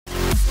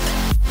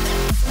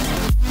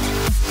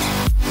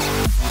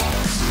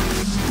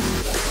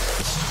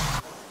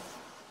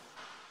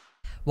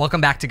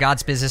Welcome back to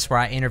God's Business, where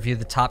I interview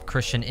the top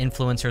Christian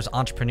influencers,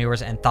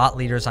 entrepreneurs, and thought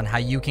leaders on how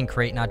you can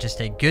create not just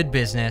a good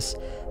business,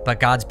 but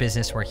God's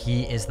business where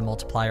He is the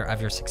multiplier of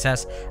your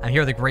success. I'm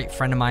here with a great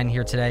friend of mine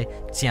here today.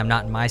 See, I'm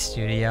not in my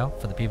studio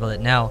for the people that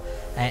know,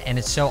 and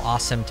it's so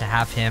awesome to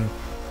have him.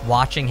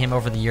 Watching him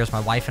over the years, my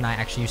wife and I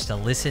actually used to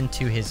listen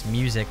to his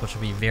music, which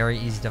will be very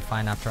easy to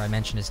find after I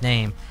mention his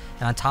name.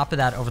 And on top of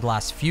that, over the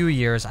last few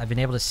years, I've been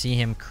able to see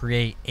him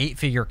create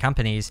 8-figure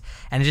companies,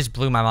 and it just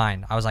blew my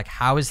mind. I was like,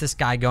 how is this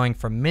guy going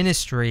from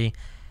ministry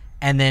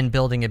and then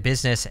building a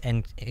business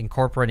and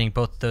incorporating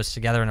both of those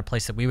together in a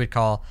place that we would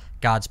call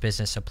God's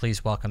business? So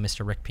please welcome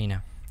Mr. Rick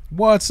Pino.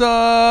 What's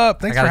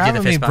up? Thanks for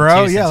having me,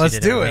 bro. Yeah, let's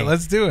do it.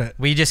 Let's do it.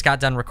 We just got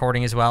done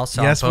recording as well.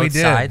 So yes, on both we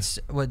did. sides,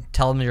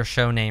 tell them your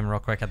show name real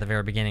quick at the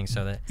very beginning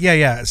so that.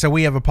 Yeah. So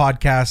we have a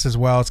podcast as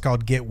well. It's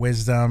called Get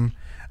Wisdom.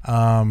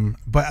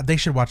 But they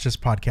should watch this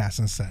podcast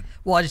instead.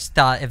 Well, I just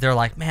thought if they're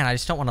like, man, I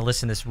just don't want to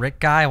listen to this Rick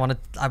guy. I want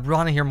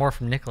to hear more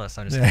from Nicholas.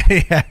 I'm just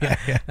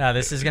yeah. No,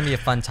 this is gonna be a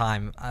fun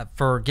time.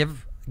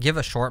 Give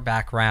a short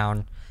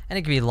background, and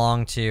it could be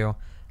long too,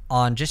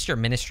 on just your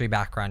ministry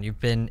background. You've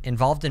been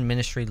involved in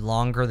ministry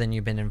longer than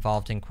you've been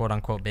involved in quote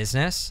unquote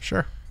business.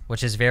 Sure.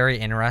 Which is very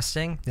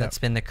interesting. Yep. That's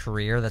been the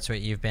career. That's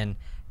what you've been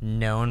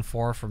known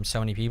for from so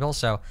many people.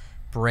 So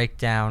break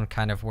down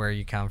kind of where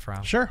you come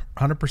from. Sure.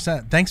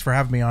 100%. Thanks for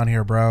having me on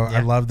here, bro. Yeah.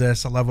 I love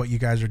this. I love what you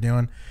guys are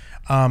doing.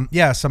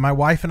 So my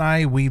wife and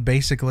I, we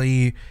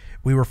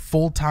were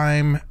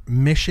full-time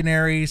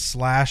missionaries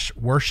 /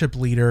 worship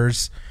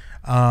leaders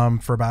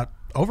for about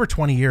over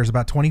 20 years,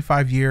 about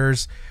 25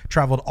 years,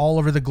 traveled all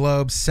over the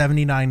globe,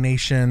 79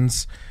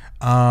 nations,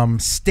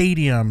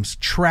 stadiums,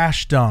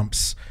 trash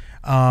dumps,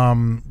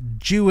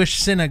 Jewish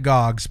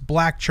synagogues,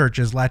 black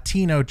churches,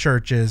 Latino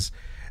churches,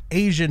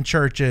 Asian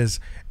churches,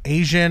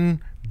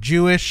 Asian,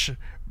 Jewish,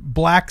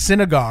 black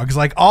synagogues,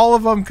 like all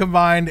of them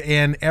combined,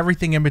 and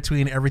everything in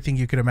between, everything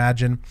you could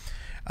imagine.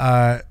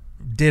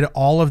 Did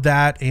all of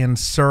that and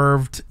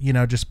served,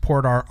 just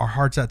poured our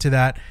hearts out to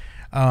that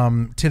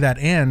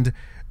end.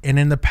 And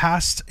in the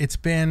past, it's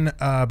been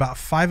about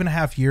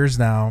 5.5 years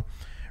now,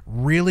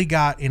 really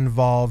got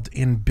involved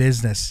in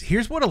business.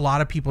 Here's what a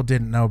lot of people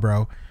didn't know,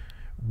 bro.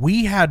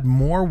 We had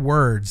more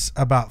words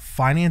about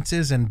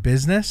finances and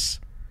business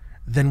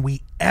than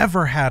we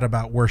ever had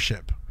about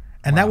worship.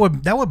 And wow.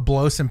 that would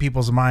blow some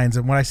people's minds.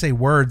 And when I say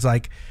words,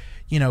 like,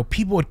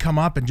 people would come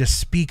up and just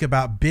speak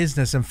about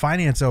business and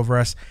finance over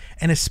us.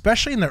 And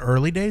especially in the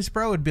early days,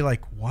 bro, it'd be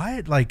like,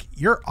 what? Like,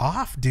 you're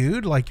off,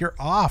 dude. Like, you're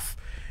off.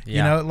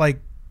 Yeah.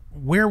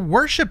 We're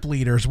worship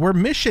leaders, we're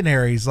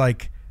missionaries,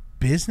 like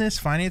business,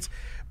 finance.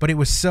 But it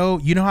was so,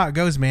 you know how it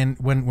goes, man.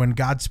 When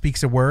God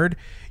speaks a word,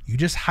 you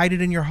just hide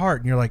it in your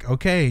heart and you're like,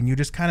 okay. And you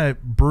just kind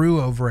of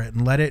brew over it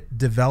and let it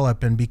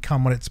develop and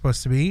become what it's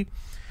supposed to be.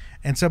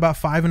 And so about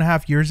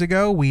 5.5 years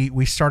ago,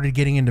 we started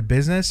getting into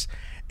business,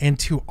 and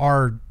to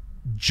our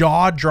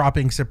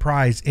jaw-dropping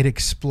surprise, it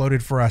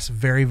exploded for us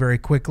very, very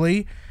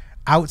quickly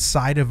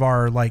outside of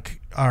our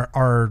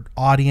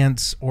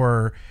audience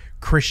or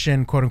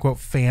Christian quote unquote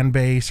fan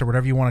base or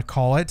whatever you want to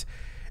call it.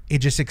 It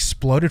just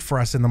exploded for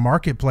us in the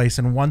marketplace,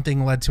 and one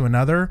thing led to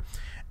another.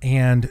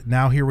 And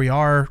now here we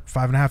are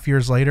 5.5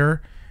 years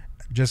later,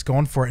 just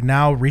going for it.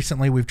 Now,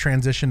 recently we've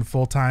transitioned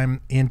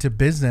full-time into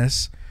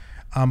business.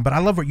 But I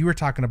love what you were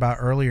talking about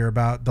earlier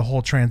about the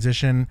whole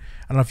transition.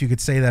 I don't know if you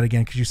could say that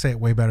again, because you say it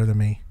way better than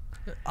me.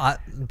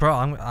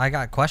 Bro, I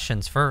got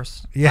questions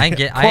first. Yeah,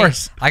 of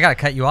course. I got to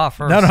cut you off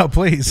first. No,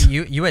 please.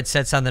 You had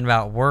said something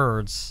about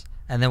words,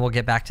 and then we'll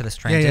get back to this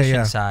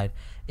transition side,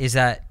 is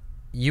that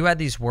you had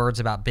these words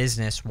about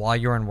business while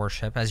you're in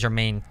worship as your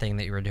main thing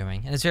that you were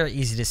doing. And it's very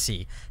easy to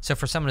see. So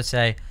for someone to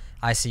say,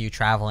 I see you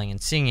traveling and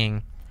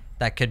singing,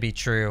 that could be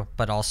true,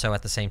 but also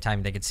at the same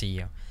time, they could see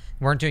you.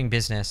 We weren't doing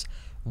business.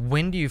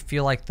 When do you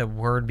feel like the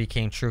word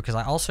became true? Because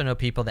I also know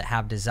people that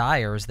have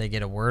desires, they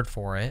get a word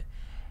for it,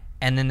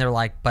 and then they're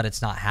like, but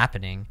it's not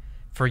happening.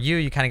 For you,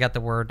 you kind of got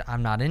the word,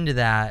 I'm not into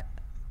that.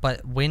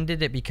 But when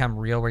did it become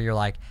real where you're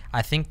like,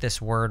 I think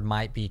this word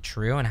might be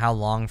true? And how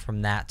long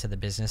from that to the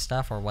business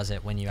stuff? Or was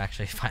it when you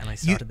actually finally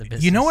started the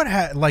business? You know what?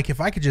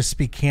 If I could just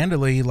speak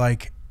candidly,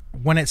 like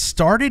when it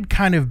started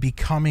kind of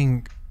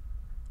becoming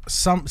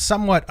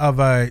somewhat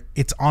of a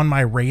it's on my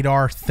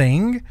radar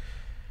thing,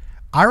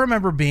 I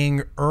remember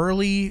being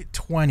early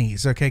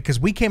 20s, okay? Because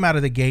we came out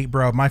of the gate,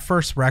 bro. My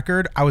first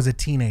record, I was a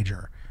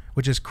teenager,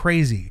 which is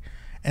crazy.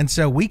 And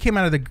so we came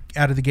out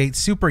of the gate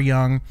super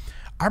young.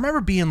 I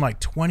remember being like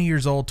 20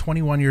 years old,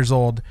 21 years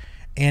old,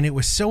 and it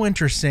was so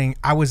interesting.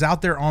 I was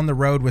out there on the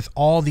road with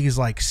all these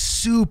like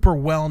super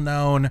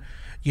well-known,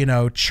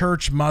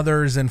 church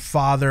mothers and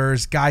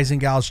fathers, guys and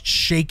gals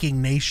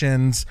shaking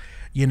nations,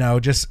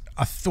 just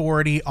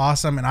authority,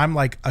 awesome. And I'm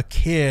like a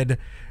kid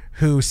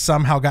who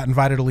somehow got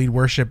invited to lead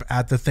worship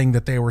at the thing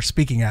that they were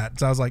speaking at.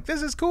 So I was like,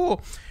 this is cool.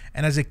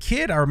 And as a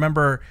kid, I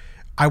remember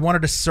I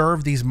wanted to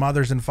serve these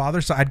mothers and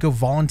fathers, so I'd go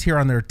volunteer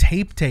on their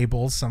tape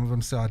tables. Some of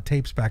them still had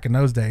tapes back in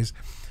those days.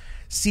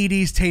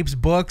 CDs, tapes,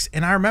 books.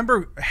 And I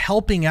remember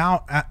helping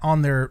out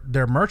on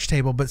their merch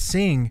table, but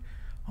seeing,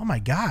 oh my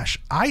gosh,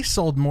 I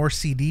sold more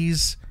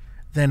CDs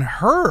than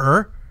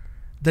her,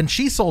 than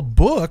she sold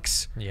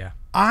books. Yeah.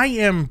 I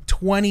am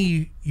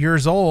 20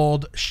 years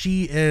old.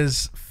 She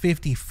is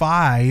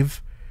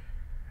 55.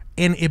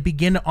 And it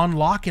began to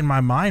unlock in my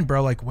mind,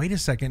 bro. Like, wait a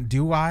second,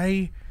 do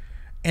I?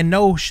 And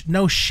no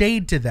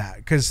shade to that,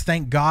 because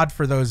thank God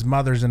for those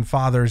mothers and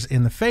fathers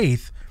in the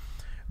faith.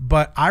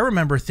 But I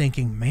remember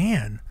thinking,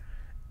 man,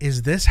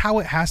 is this how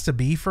it has to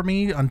be for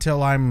me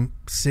until I'm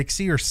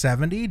 60 or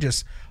 70?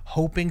 Just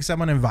hoping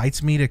someone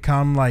invites me to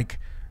come like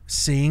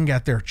sing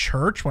at their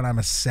church when I'm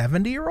a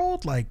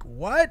 70-year-old? Like,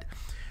 what?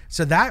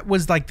 So that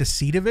was like the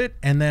seed of it.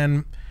 And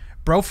then,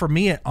 bro, for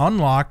me, it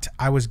unlocked.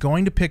 I was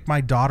going to pick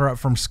my daughter up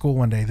from school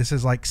one day. This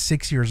is like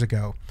 6 years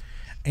ago.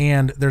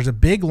 And there's a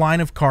big line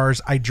of cars.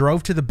 I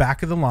drove to the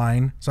back of the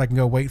line so I can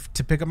go wait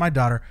to pick up my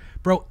daughter.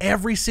 Bro,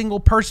 every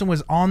single person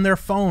was on their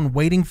phone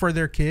waiting for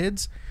their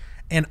kids.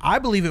 And I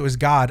believe it was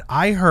God.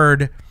 I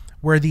heard,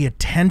 where the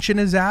attention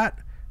is at,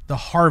 the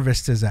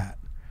harvest is at.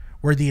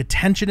 Where the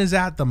attention is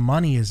at, the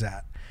money is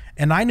at.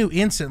 And I knew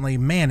instantly,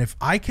 man, if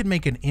I could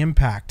make an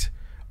impact,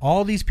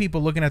 all these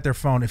people looking at their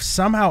phone, if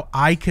somehow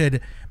I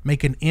could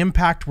make an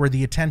impact where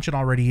the attention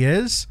already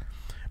is,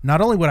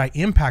 not only would I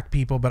impact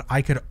people, but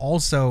I could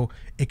also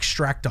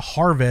extract a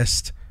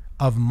harvest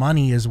of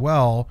money as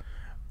well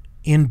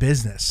in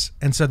business.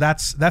 And so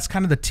that's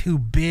kind of the two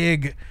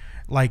big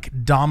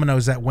like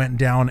dominoes that went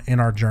down in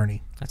our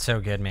journey. That's so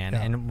good, man.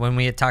 Yeah. And when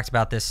we had talked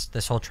about this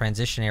whole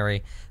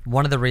transitionary,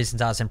 one of the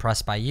reasons I was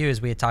impressed by you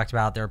is we had talked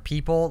about there are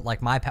people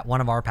like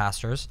one of our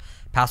pastors,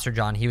 Pastor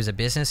John. He was a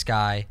business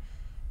guy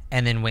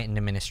and then went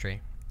into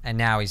ministry. And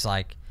now he's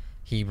like,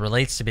 he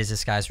relates to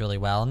business guys really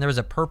well. And there was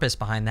a purpose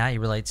behind that. He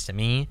relates to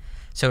me.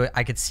 So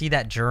I could see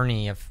that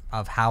journey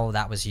of how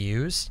that was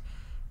used.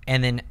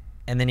 And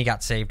then he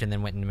got saved and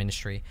then went into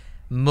ministry.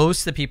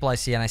 Most of the people I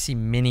see, and I see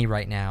many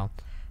right now,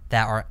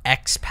 that are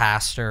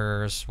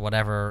ex-pastors,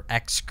 whatever,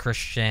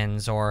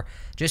 ex-Christians, or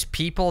just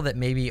people that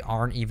maybe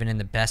aren't even in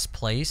the best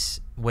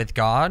place with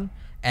God,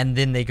 and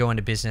then they go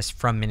into business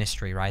from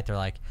ministry, right? They're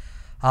like,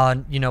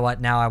 you know what,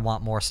 now I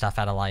want more stuff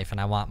out of life,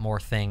 and I want more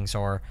things,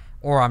 or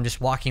I'm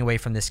just walking away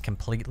from this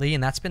completely.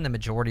 And that's been the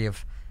majority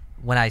of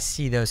when I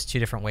see those two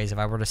different ways. If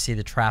I were to see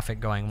the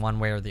traffic going one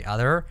way or the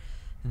other,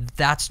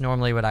 that's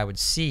normally what I would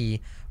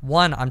see.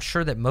 One, I'm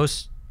sure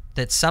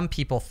that some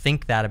people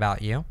think that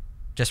about you.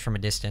 Just from a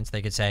distance,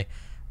 they could say,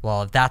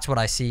 well, if that's what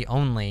I see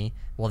only,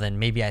 well, then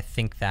maybe I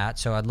think that.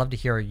 So I'd love to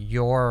hear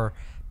your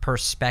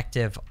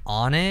perspective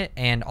on it,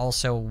 and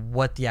also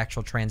what the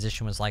actual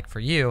transition was like for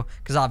you,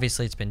 because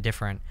obviously it's been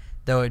different,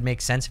 though it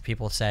makes sense if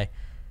people say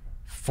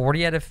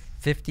 40 out of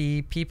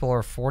 50 people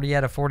or 40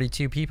 out of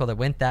 42 people that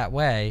went that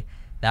way,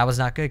 that was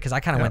not good, because I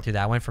kind of went through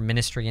that. I went from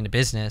ministry into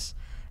business,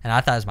 and I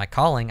thought it was my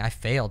calling. I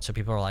failed. So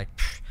people were like,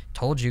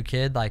 told you,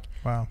 kid, like,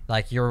 wow,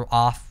 like you're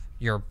off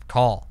your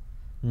call.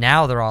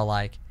 Now they're all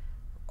like,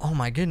 oh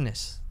my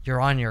goodness,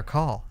 you're on your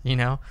call, you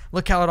know,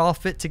 look how it all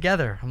fit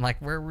together. I'm like,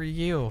 where were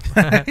you?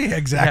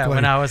 Exactly. Yeah,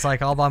 when I was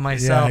like all by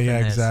myself. Yeah,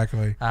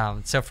 exactly.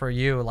 So for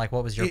you, like,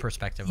 what was your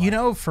perspective like? You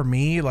know, for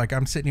me, like,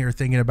 I'm sitting here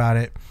thinking about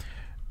it.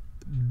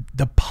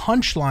 The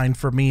punchline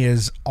for me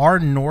is our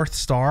North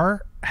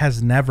Star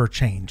has never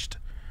changed.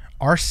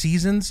 Our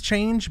seasons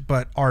change,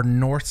 but our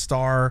North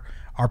Star,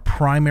 our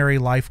primary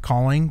life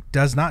calling,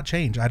 does not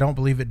change. I don't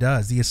believe it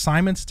does. The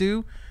assignments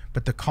do,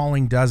 but the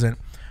calling doesn't.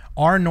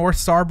 Our North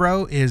Star,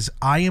 bro, is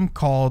I am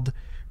called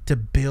to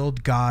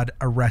build God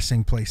a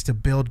resting place, to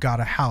build God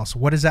a house.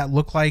 What does that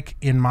look like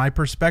in my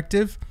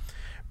perspective?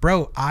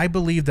 Bro, I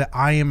believe that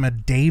I am a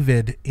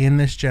David in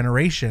this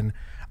generation.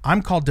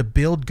 I'm called to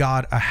build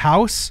God a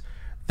house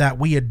that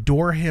we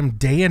adore him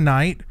day and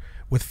night,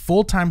 with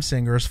full-time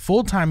singers,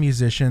 full-time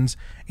musicians,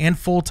 and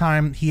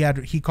full-time,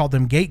 he called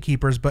them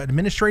gatekeepers, but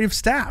administrative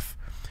staff.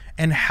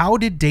 And how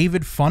did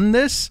David fund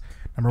this?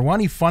 Number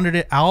one, he funded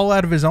it all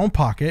out of his own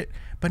pocket.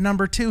 But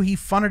number two, he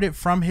funded it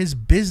from his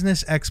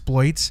business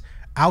exploits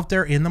out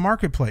there in the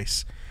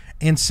marketplace.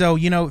 And so,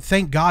 you know,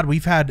 thank God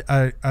we've had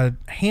a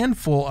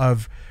handful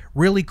of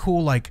really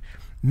cool, like,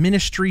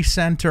 ministry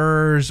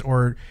centers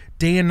or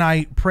day and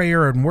night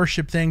prayer and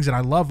worship things. And I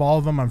love all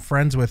of them. I'm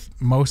friends with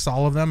most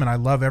all of them, and I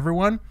love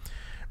everyone.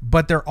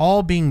 But they're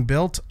all being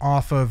built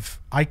off of,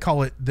 I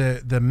call it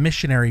the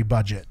missionary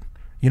budget.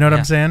 You know what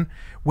I'm saying?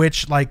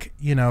 Which, like,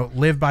 you know,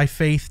 live by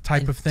faith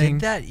type of thing.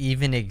 Did that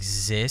even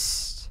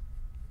exist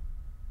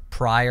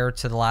prior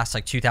to the last,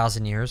 like,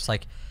 2,000 years?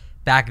 Like,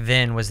 back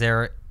then, was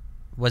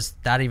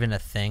that even a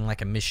thing,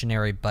 like a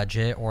missionary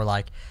budget? Or,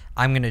 like,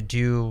 I'm going to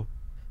do,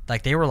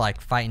 like, they were,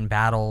 like, fighting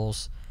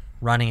battles,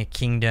 running a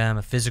kingdom,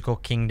 a physical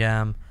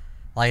kingdom.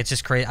 Like, it's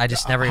just crazy. I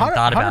just never even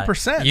thought about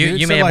 100%, it.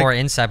 dude. You may have more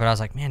insight, but I was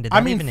like, man, did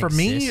that even exist? I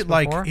mean, for me,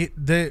 like,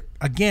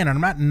 again,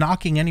 I'm not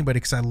knocking anybody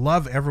because I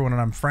love everyone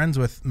and I'm friends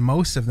with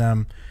most of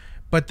them.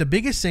 But the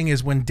biggest thing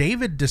is when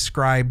David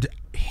described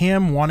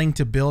him wanting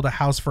to build a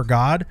house for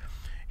God,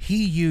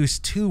 he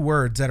used two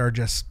words that are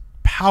just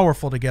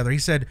powerful together. He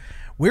said,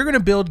 we're going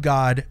to build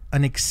God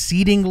an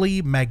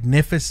exceedingly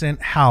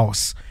magnificent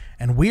house,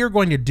 and we are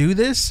going to do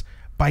this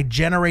by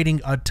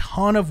generating a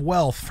ton of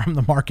wealth from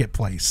the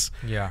marketplace.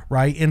 Yeah.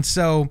 Right. And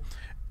so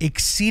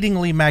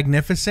exceedingly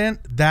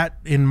magnificent, that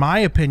in my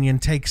opinion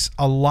takes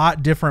a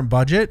lot different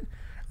budget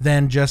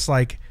than just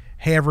like,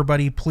 hey,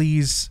 everybody,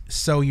 please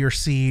sow your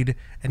seed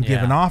and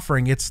give an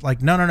offering. It's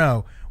like,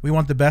 no. We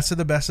want the best of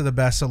the best of the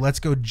best. So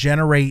let's go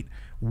generate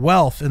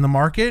wealth in the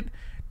market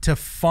to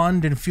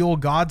fund and fuel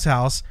God's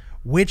house,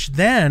 which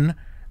then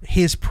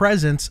his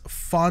presence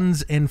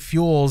funds and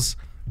fuels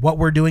what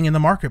we're doing in the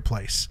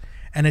marketplace.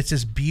 And it's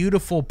this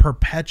beautiful,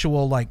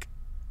 perpetual like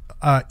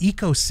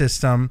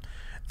ecosystem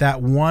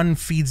that one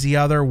feeds the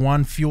other,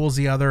 one fuels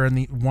the other, and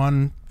the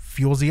one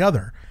fuels the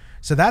other.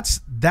 So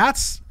that's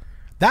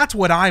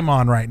what I'm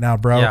on right now,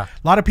 bro. Yeah.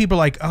 A lot of people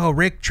are like, oh,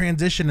 Rick,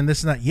 transition and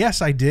this and that. Yes,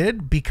 I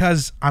did,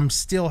 because I'm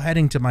still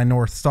heading to my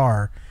North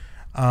Star.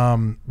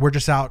 We're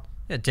just out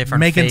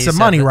making some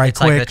money right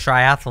quick. It's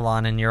like the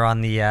triathlon, and you're on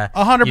the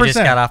 100%. You just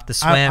got off the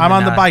swim. I'm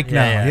on the bike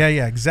now.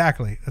 Yeah,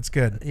 exactly. That's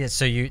good. Yeah,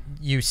 so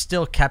you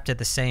still kept it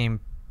the same,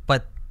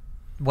 but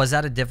was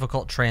that a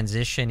difficult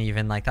transition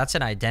even? Like, that's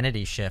an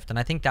identity shift, and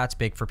I think that's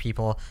big for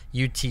people.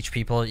 You teach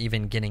people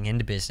even getting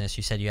into business.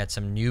 You said you had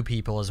some new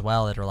people as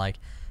well that are like,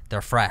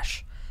 they're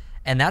fresh.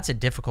 And that's a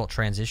difficult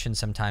transition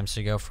sometimes,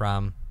 to go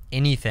from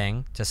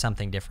anything to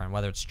something different,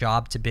 whether it's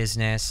job to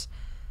business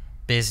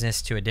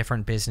to a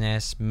different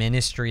business,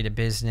 ministry to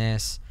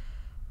business.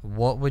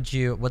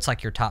 What's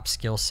like your top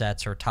skill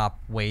sets or top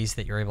ways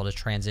that you're able to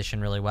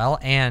transition really well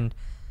and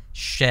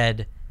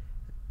shed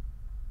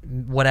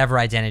whatever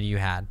identity you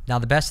had? Now,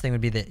 the best thing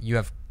would be that you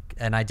have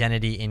an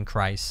identity in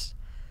Christ.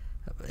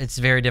 It's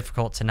very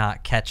difficult to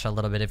not catch a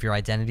little bit of your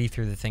identity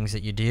through the things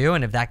that you do.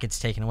 And if that gets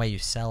taken away, you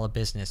sell a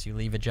business, you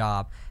leave a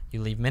job, you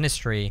leave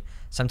ministry,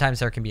 sometimes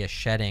there can be a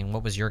shedding.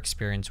 What was your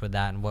experience with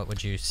that, and what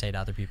would you say to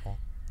other people?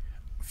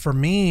 For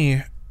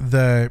me,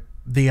 the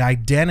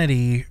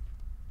identity,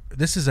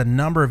 this is a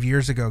number of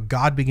years ago,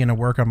 God began to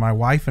work on my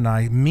wife and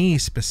I, me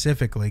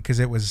specifically, because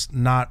it was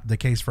not the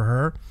case for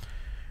her.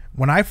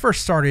 When I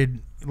first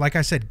started, like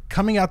I said,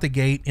 coming out the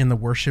gate in the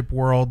worship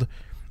world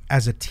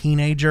as a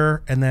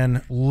teenager, and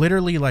then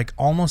literally like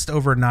almost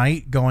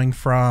overnight going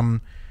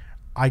from,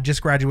 I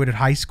just graduated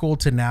high school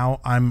to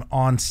now I'm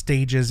on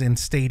stages in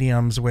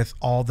stadiums with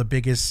all the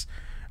biggest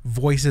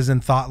voices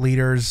and thought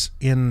leaders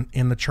in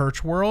the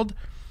church world.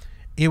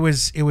 It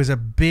was a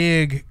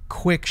big,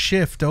 quick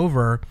shift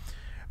over.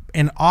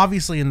 And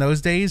obviously in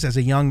those days, as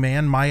a young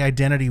man, my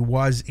identity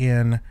was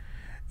in,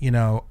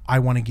 I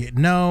want to get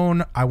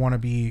known. I want to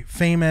be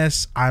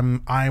famous. I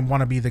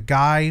want to be the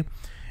guy.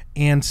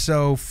 And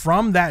so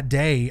from that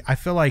day, I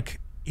feel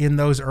like in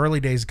those early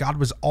days, God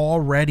was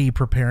already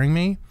preparing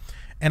me.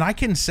 And I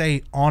can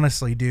say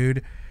honestly,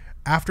 dude,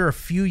 after a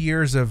few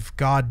years of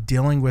God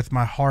dealing with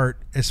my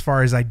heart as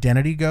far as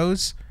identity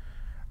goes,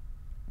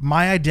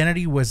 my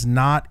identity was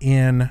not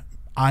in,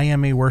 I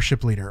am a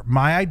worship leader.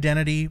 My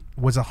identity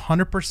was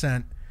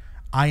 100%,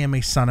 I am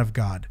a son of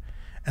God.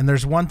 And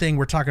there's one thing,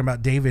 we're talking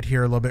about David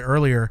here a little bit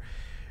earlier.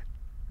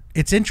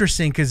 It's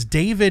interesting because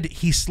David,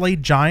 he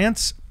slayed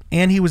giants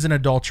and he was an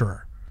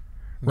adulterer,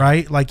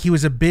 right? Like, he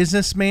was a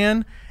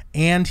businessman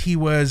and he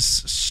was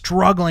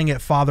struggling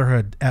at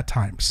fatherhood at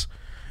times.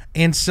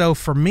 And so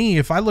for me,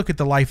 if I look at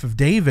the life of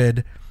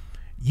David,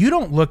 you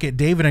don't look at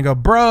David and go,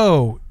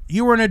 bro,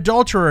 you were an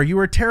adulterer, you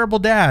were a terrible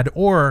dad,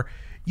 or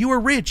you were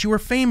rich, you were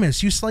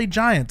famous, you slayed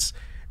giants.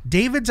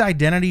 David's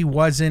identity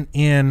wasn't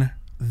in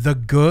the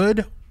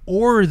good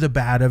or the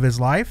bad of his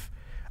life.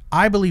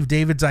 I believe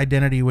David's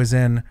identity was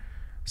in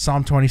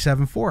Psalm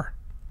 27:4.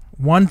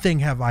 One thing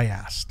have I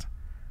asked,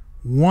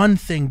 one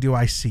thing do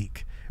I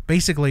seek.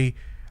 Basically,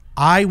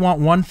 I want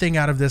one thing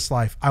out of this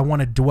life. I want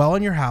to dwell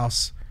in your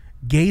house,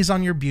 gaze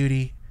on your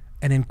beauty,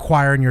 and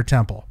inquire in your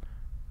temple.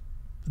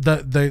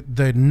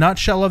 The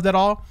nutshell of that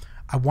all,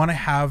 I want to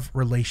have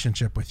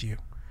relationship with you.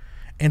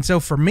 And so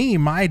for me,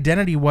 my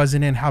identity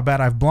wasn't in how bad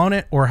I've blown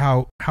it or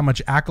how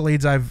much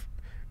accolades I've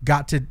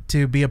got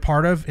to be a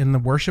part of in the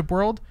worship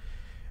world.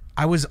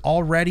 I was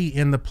already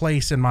in the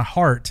place in my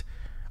heart,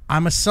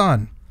 I'm a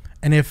son.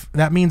 And if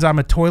that means I'm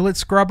a toilet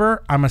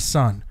scrubber, I'm a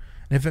son.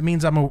 And if it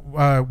means I'm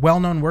a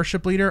well-known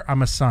worship leader,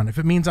 I'm a son. If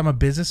it means I'm a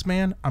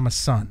businessman, I'm a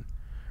son,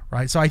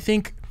 right? So I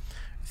think,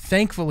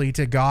 thankfully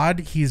to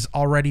God, he's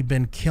already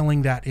been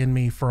killing that in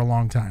me for a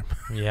long time.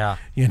 Yeah.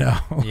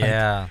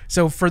 Yeah.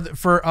 So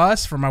for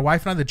us, for my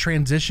wife and I, the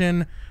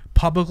transition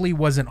publicly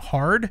wasn't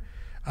hard.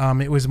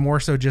 It was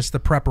more so just the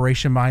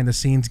preparation behind the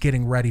scenes,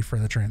 getting ready for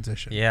the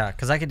transition. Yeah,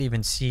 because I could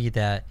even see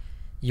that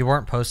you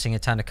weren't posting a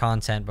ton of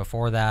content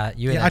before that.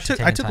 I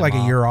took like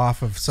a year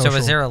off of social. So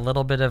was there a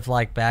little bit of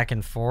like back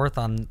and forth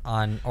on,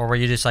 or were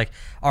you just like,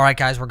 all right,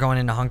 guys, we're going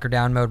into hunker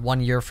down mode.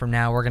 1 year from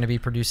now, we're going to be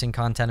producing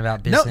content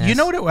about business? No, you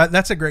know what?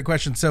 That's a great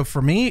question. So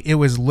for me, it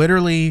was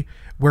literally,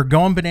 we're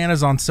going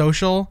bananas on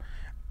social.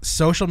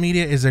 Social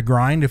media is a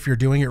grind if you're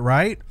doing it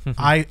right.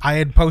 I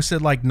had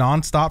posted like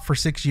nonstop for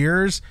 6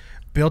 years,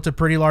 built a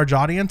pretty large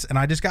audience, and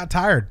I just got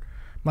tired.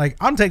 Like,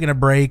 I'm taking a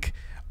break.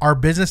 Our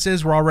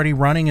businesses were already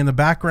running in the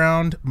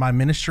background. My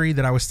ministry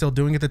that I was still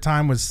doing at the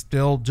time was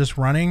still just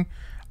running.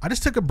 I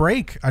just took a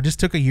break. I just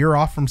took a year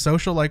off from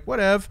social, like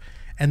whatever.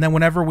 And then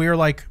whenever we were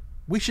like,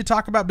 we should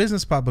talk about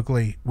business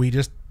publicly, we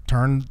just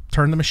turned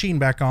the machine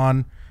back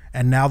on.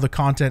 And now the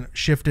content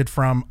shifted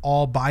from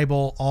all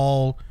Bible,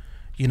 all,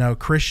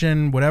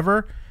 Christian,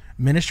 whatever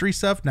ministry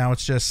stuff. Now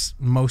it's just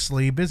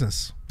mostly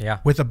business. Yeah.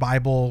 With a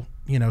Bible,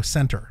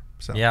 center.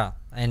 So yeah.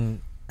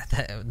 And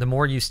the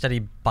more you study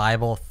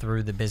Bible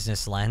through the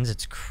business lens,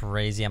 it's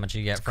crazy how much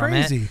you get from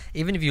it.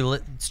 Even if you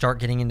start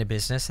getting into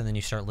business and then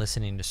you start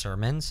listening to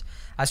sermons,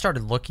 I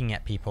started looking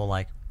at people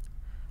like,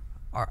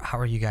 how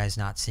are you guys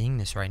not seeing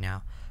this right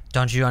now?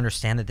 Don't you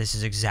understand that this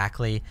is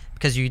exactly,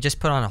 because you just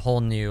put on a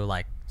whole new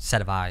set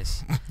of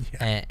eyes.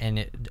 Yeah. and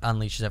it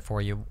unleashes it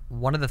for you.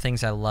 One of the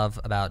things I love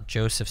about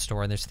Joseph's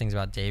story, and there's things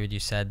about David you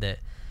said that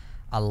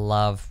I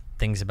love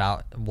things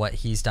about what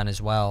he's done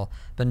as well.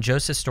 But in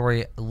Joseph's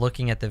story,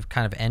 looking at the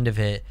kind of end of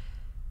it,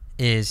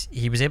 is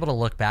he was able to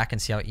look back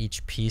and see how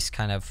each piece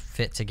kind of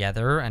fit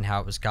together and how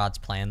it was God's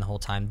plan the whole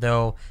time.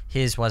 Though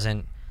his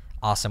wasn't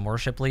awesome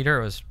worship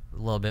leader, it was a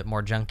little bit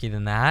more junky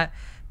than that.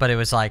 But it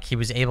was like he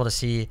was able to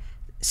see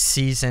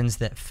seasons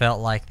that felt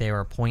like they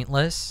were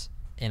pointless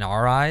in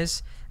our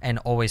eyes and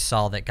always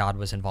saw that God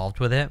was involved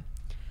with it.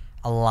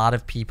 A lot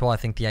of people, I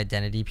think the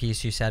identity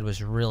piece you said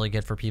was really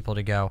good for people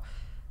to go,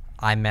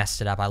 I messed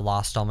it up, I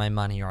lost all my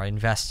money, or I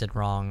invested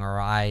wrong, or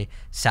I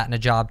sat in a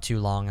job too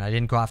long and I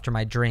didn't go after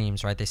my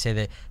dreams, right? They say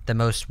that the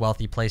most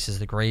wealthy place is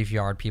the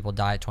graveyard. People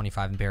die at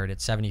 25 and buried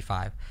at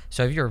 75.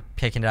 So if you're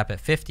picking it up at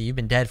 50, you've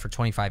been dead for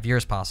 25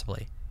 years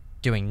possibly,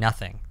 doing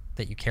nothing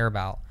that you care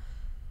about.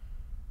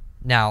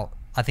 Now,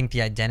 I think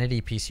the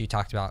identity piece you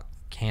talked about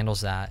handles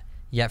that.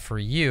 Yet for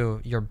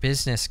you, your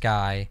business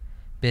guy,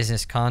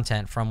 business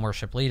content from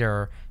worship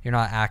leader, you're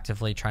not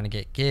actively trying to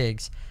get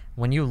gigs.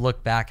 When you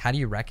look back, how do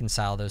you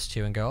reconcile those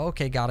two and go,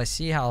 okay, God, I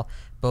see how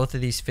both of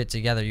these fit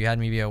together. You had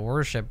me be a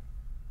worship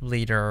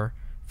leader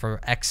for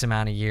X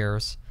amount of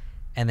years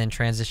and then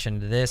transition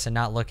to this and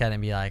not look at it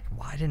and be like,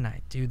 why didn't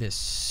I do this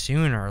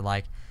sooner?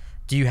 Like,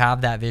 do you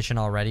have that vision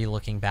already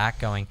looking back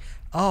going,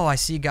 oh, I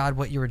see, God,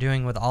 what you were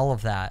doing with all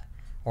of that?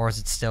 Or is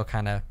it still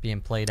kind of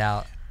being played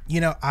out?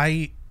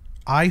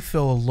 I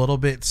feel a little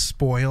bit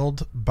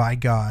spoiled by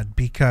God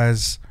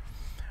because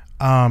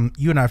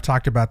you and I have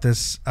talked about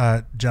this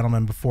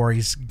gentleman before.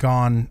 He's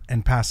gone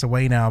and passed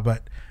away now,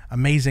 but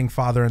amazing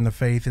father in the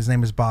faith. His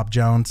name is Bob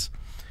Jones.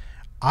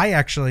 I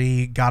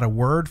actually got a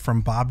word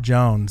from Bob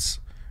Jones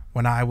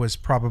when I was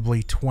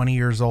probably 20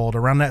 years old,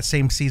 around that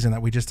same season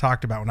that we just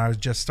talked about, when I was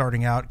just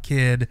starting out,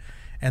 kid,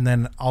 and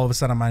then all of a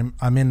sudden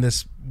I'm in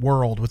this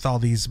world with all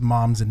these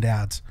moms and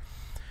dads.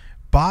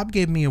 Bob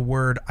gave me a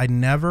word. I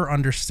never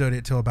understood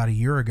it till about a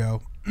year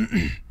ago.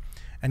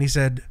 And he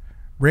said,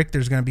 Rick,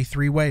 there's going to be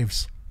 3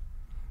 waves.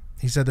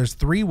 He said, there's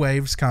 3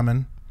 waves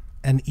coming,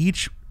 and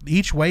each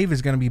wave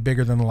is going to be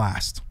bigger than the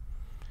last.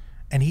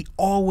 And he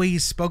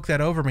always spoke that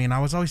over me. And I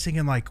was always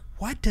thinking, like,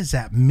 what does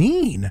that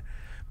mean?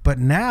 But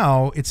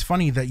now it's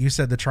funny that you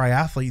said the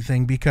triathlete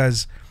thing,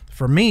 because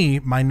for me,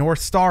 my North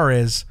Star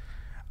is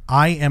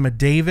I am a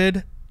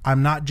David.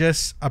 I'm not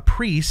just a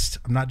priest.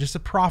 I'm not just a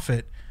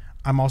prophet.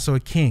 I'm also a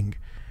king.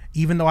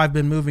 Even though I've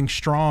been moving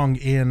strong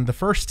in the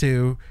first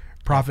 2,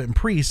 prophet and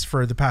priest,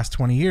 for the past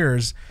 20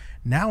 years,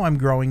 now I'm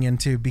growing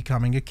into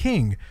becoming a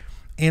king.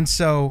 And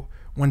so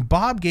when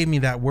Bob gave me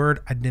that word,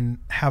 I didn't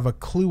have a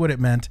clue what it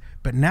meant,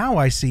 but now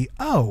I see,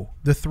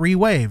 the 3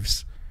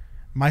 waves.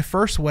 My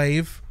first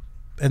wave,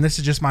 and this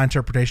is just my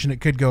interpretation, it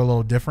could go a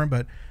little different,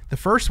 but the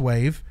first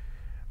wave,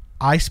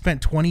 I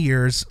spent 20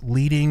 years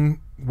leading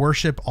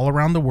worship all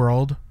around the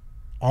world,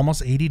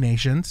 almost 80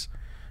 nations.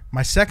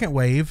 My second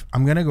wave,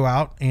 I'm going to go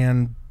out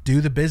and do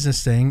the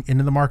business thing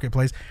into the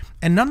marketplace.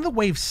 And none of the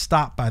waves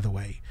stop, by the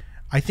way.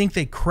 I think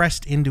they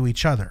crest into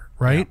each other,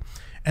 right?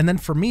 Yeah. And then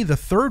for me, the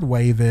third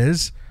wave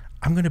is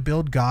I'm going to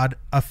build God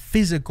a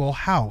physical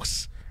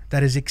house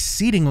that is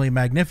exceedingly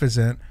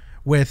magnificent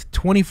with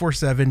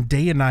 24/7,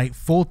 day and night,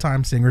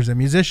 full-time singers and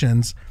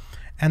musicians.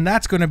 And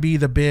that's going to be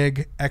the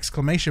big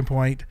exclamation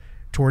point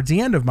towards the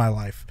end of my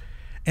life.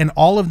 And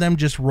all of them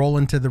just roll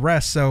into the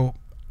rest. So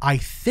I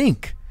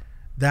think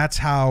that's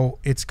how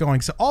it's going.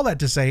 So all that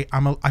to say,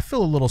 I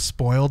feel a little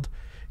spoiled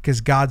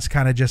because God's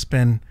kind of just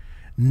been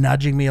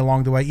nudging me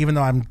along the way, even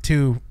though I'm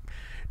too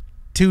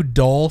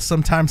dull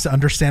sometimes to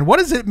understand, what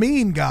does it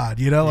mean, God?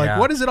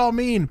 What does it all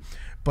mean?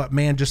 But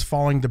man, just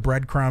following the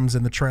breadcrumbs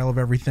and the trail of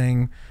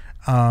everything.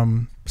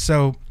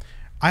 So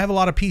I have a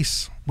lot of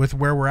peace with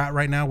where we're at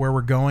right now, where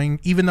we're going,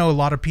 even though a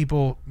lot of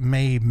people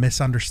may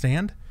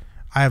misunderstand.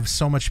 I have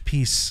so much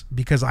peace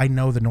because I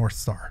know the North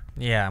Star.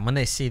 Yeah, and when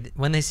they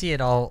see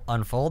it all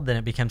unfold, then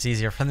it becomes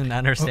easier for them to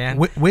understand.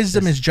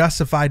 Wisdom is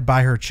justified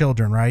by her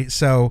children, right?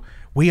 So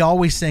we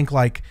always think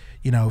like,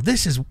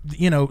 this is,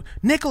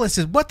 Nicholas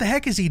is, what the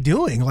heck is he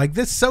doing? Like,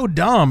 this is so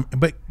dumb.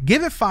 But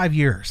give it 5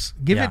 years,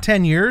 give it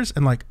 10 years,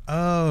 and like,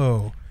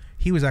 oh,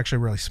 he was actually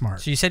really smart.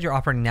 So you said you're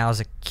operating now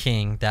as a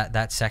king,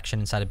 that section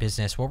inside of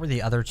business. What were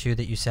the other 2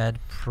 that you said?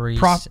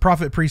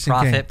 Prophet, priest,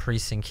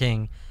 and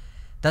king.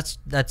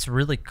 That's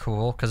really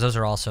cool because those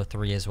are also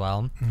 3 as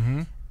well.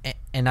 Mm-hmm.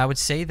 And I would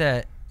say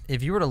that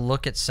if you were to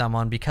look at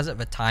someone because of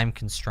a time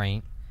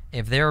constraint,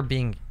 if they're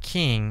being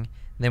king,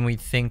 then we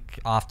think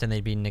often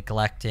they'd be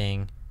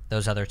neglecting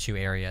those other two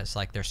areas,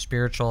 like their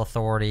spiritual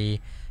authority.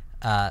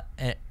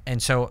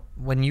 And so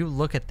when you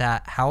look at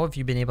that, how have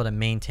you been able to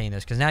maintain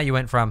this? Because now you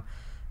went from,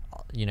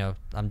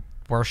 I'm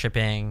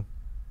worshiping,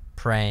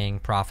 praying,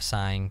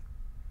 prophesying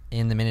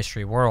in the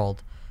ministry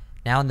world.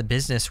 Now in the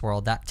business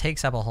world, that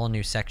takes up a whole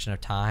new section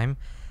of time.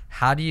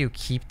 How do you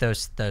keep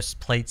those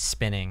plates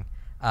spinning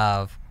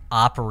of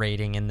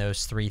operating in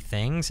those three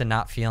things and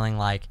not feeling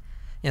like,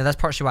 that's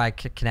partially why I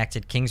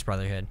connected King's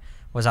Brotherhood,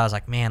 was I was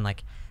like, man,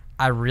 like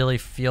I really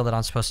feel that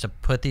I'm supposed to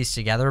put these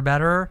together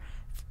better,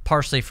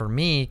 partially for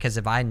me, because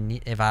if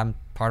I'm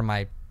part of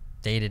my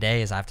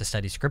day-to-day is I have to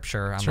study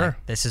scripture, I'm like,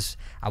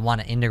 I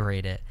want to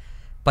integrate it.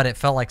 But it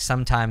felt like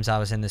sometimes I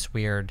was in this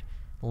weird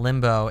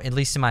limbo, at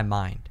least in my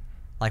mind.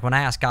 Like when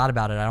I ask God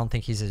about it, I don't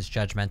think he's as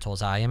judgmental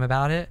as I am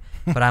about it,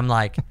 but I'm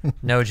like,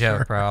 no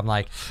joke, bro.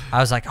 I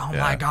was like, oh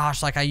my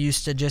gosh, like I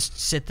used to just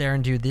sit there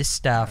and do this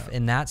stuff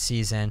in that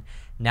season.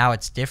 Now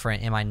it's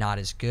different. Am I not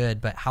as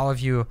good? But how have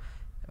you,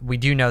 we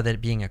do know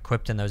that being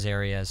equipped in those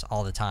areas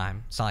all the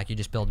time. It's not like you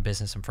just build a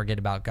business and forget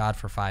about God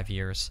for 5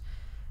 years.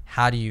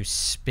 How do you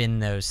spin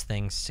those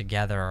things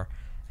together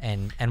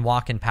and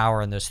walk in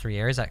power in those three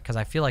areas? Because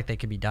I feel like they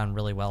could be done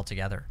really well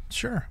together.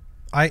 Sure.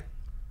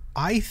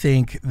 I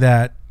think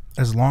that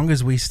as long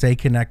as we stay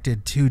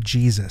connected to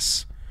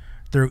Jesus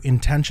through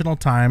intentional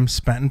time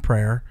spent in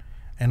prayer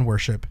and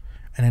worship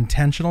and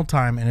intentional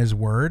time in his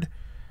word,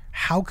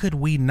 how could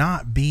we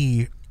not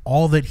be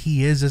all that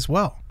he is as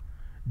well?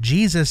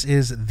 Jesus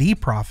is the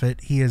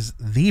prophet. He is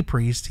the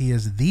priest. He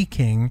is the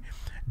king.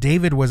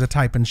 David was a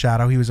type and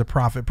shadow. He was a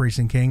prophet, priest,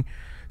 and king.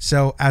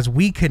 So as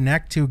we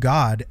connect to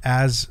God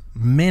as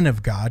men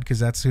of God, because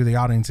that's who the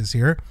audience is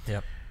here,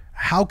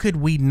 how could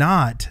we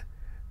not?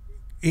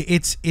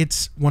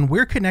 It's when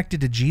we're connected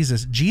to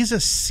Jesus,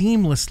 Jesus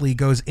seamlessly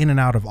goes in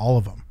and out of all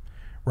of them,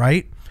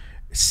 right?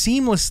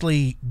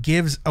 Seamlessly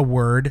gives a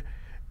word,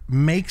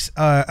 makes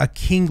a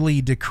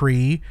kingly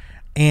decree,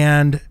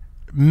 and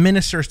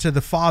ministers to the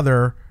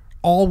Father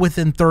all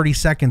within 30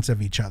 seconds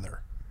of each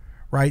other,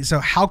 right? So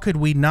how could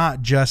we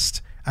not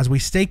just, as we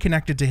stay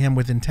connected to him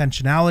with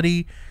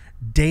intentionality,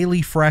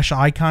 daily fresh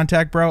eye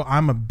contact, bro?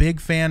 I'm a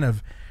big fan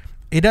of,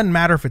 it doesn't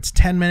matter if it's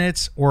 10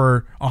 minutes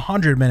or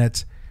 100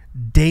 minutes,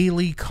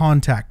 daily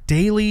contact,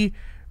 daily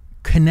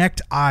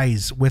connect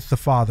eyes with the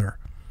Father.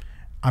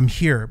 I'm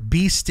here.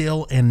 Be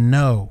still and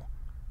know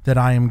that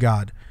I am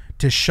God.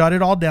 To shut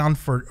it all down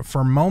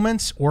for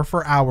moments or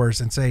for hours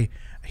and say,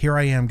 here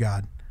I am,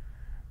 God.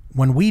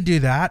 When we do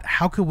that,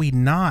 how could we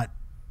not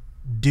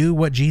do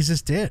what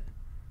Jesus did?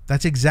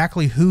 That's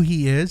exactly who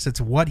he is. It's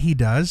what he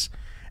does.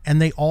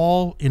 And they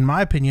all, in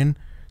my opinion,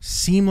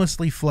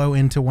 seamlessly flow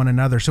into one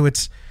another. So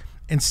it's,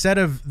 instead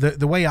of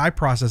the way I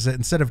process it,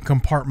 instead of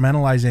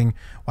compartmentalizing,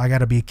 well, I got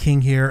to be a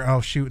king here,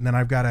 oh shoot, and then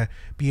I've got to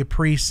be a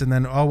priest, and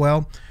then, oh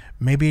well,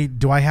 maybe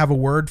do I have a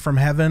word from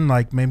heaven?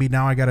 Like maybe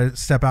now I got to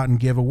step out and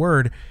give a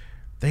word.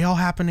 They all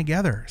happen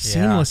together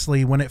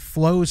seamlessly when it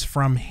flows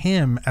from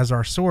him as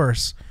our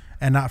source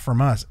and not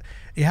from us.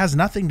 It has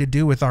nothing to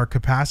do with our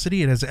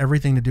capacity. It has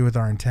everything to do with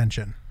our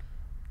intention.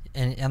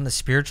 And the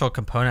spiritual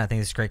component, I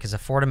think is great, because a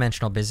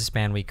 4-dimensional business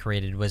plan we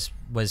created was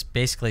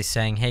basically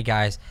saying, hey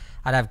guys,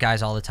 I'd have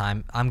guys all the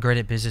time, I'm great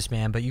at business,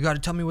 man, but you got to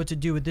tell me what to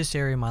do with this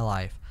area of my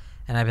life.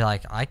 And I'd be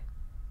like,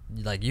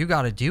 you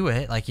got to do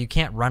it. Like, you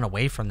can't run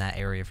away from that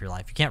area of your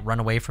life. You can't run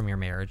away from your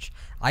marriage.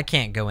 I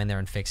can't go in there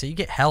and fix it. You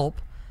get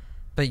help,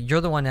 but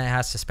you're the one that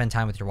has to spend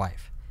time with your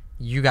wife.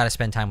 You got to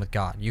spend time with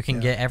God. You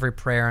can get every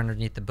prayer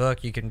underneath the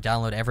book. You can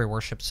download every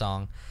worship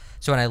song.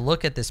 So when I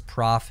look at this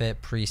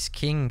prophet, priest,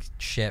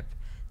 kingship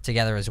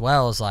together as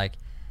well, is like,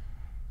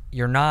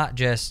 you're not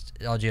just,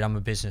 oh dude, I'm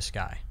a business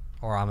guy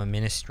or I'm a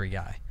ministry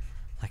guy.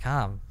 Like,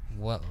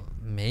 well,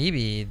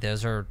 maybe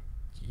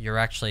you're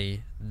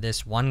actually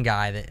this one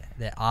guy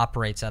that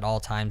operates at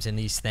all times in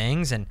these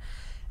things. And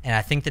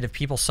I think that if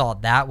people saw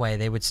it that way,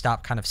 they would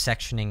stop kind of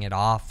sectioning it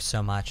off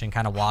so much and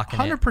kind of walking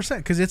 100%.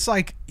 Because it's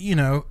like,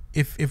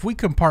 if we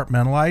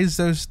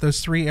compartmentalize those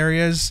three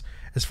areas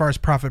as far as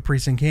prophet,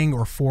 priest, and king,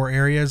 or 4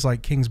 areas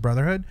like King's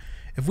Brotherhood,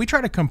 if we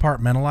try to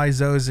compartmentalize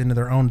those into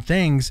their own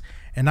things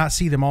and not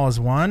see them all as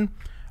one,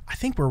 I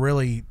think we're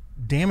really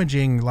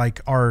damaging like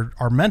our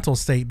mental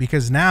state,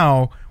 because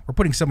now we're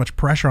putting so much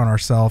pressure on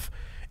ourselves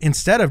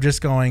instead of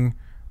just going,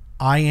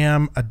 I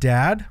am a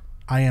dad,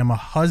 I am a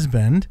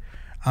husband,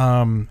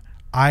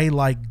 I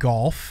like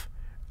golf,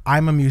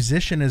 I'm a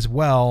musician as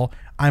well,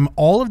 I'm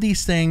all of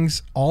these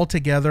things all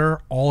together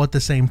all at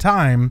the same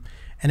time.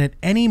 And at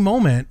any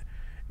moment,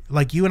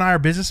 like, you and I are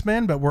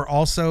businessmen, but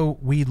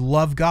we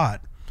love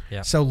God.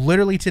 Yeah. So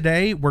literally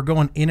today we're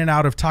going in and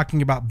out of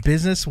talking about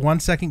business, 1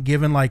 second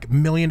giving like $1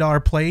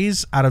 million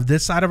plays out of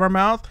this side of our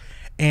mouth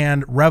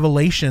and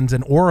revelations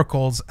and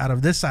oracles out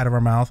of this side of our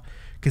mouth,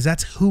 because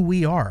that's who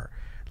we are.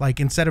 Like,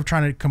 instead of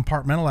trying to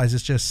compartmentalize,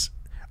 it's just,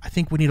 I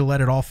think we need to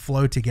let it all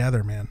flow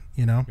together, man.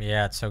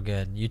 Yeah, it's so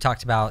good. You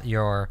talked about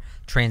your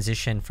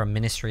transition from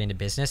ministry into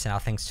business and how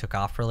things took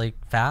off really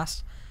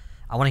fast.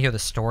 I want to hear the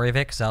story of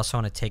it, because I also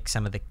want to take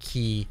some of the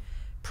key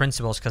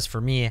principles, because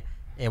for me,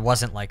 it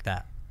wasn't like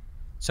that.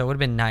 So it would have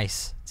been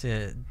nice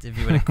to, if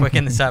you would have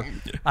quickened this up.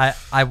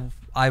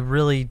 I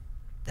really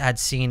had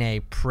seen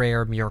a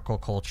prayer miracle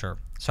culture.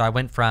 So I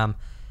went from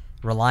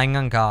relying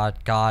on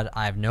God,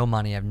 I have no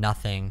money, I have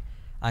nothing.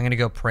 I'm going to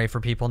go pray for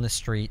people in the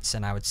streets,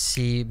 and I would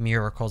see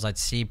miracles. I'd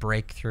see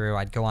breakthrough.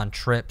 I'd go on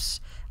trips.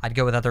 I'd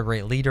go with other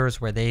great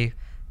leaders where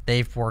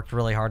they've worked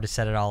really hard to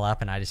set it all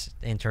up, and I just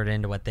entered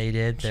into what they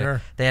did.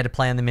 Sure. They had to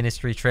plan the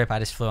ministry trip. I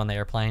just flew on the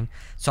airplane.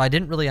 So I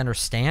didn't really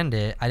understand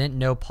it. I didn't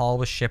know Paul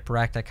was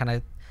shipwrecked.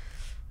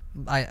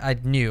 I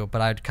knew, but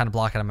I'd kind of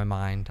block it out of my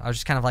mind. I was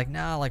just kind of like,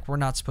 no, like we're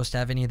not supposed to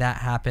have any of that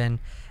happen.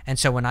 And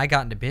so when I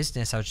got into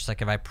business, I was just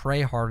like, if I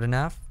pray hard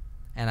enough,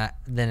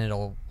 then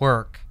it'll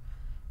work.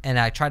 And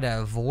I tried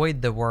to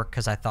avoid the work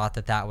because I thought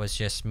that was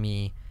just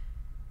me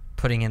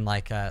putting in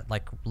like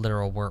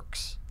literal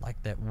works,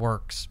 like that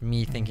works.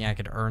 Me thinking I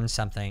could earn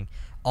something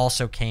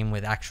also came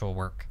with actual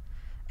work,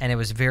 and it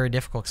was very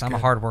difficult because I'm a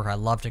hard worker. I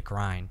love to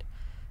grind,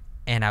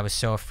 and I was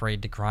so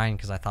afraid to grind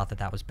because I thought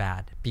that was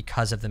bad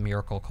because of the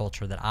miracle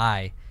culture that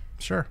I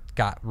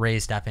got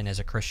raised up in as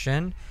a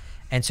Christian.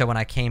 And so when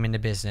I came into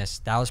business,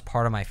 that was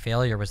part of my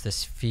failure, was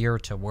this fear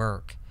to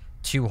work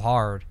too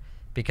hard,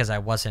 because I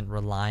wasn't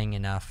relying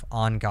enough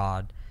on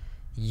God.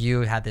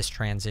 You had this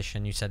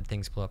transition. You said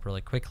things blew up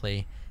really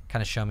quickly.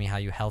 Kind of show me how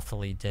you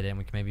healthily did it, and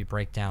we can maybe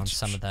break down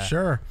some of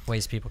the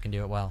ways people can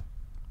do it well.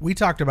 We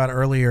talked about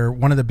earlier,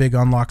 one of the big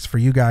unlocks for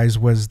you guys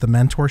was the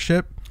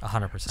mentorship.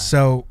 100%.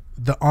 So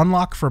the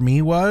unlock for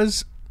me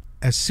was,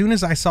 as soon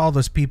as I saw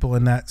those people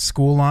in that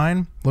school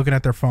line looking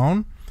at their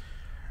phone,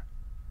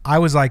 I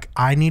was like,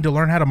 I need to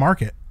learn how to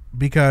market,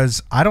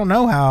 because I don't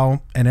know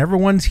how, and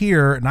everyone's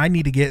here, and I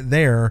need to get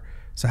there.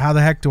 So how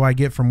the heck do I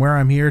get from where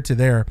I'm here to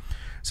there?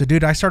 So,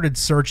 dude, I started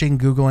searching,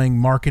 Googling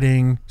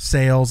marketing,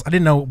 sales. I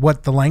didn't know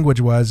what the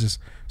language was. Is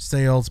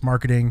sales,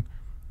 marketing,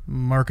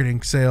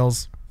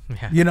 sales.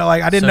 Yeah. You know,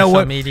 like I didn't know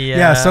what.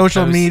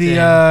 Social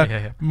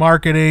media,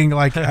 marketing.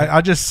 Like I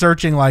just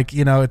searching, like,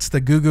 you know, it's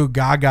the goo goo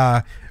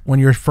gaga when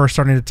you're first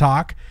starting to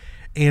talk.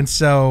 And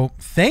so,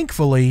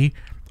 thankfully,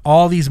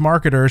 all these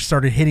marketers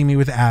started hitting me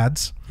with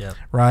ads. Yep.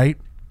 Right?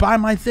 Buy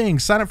my thing,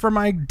 sign up for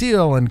my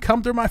deal, and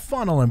come through my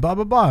funnel, and blah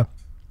blah blah.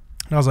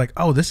 And I was like,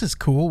 oh, this is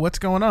cool. What's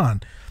going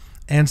on?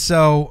 And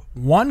so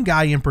one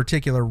guy in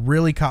particular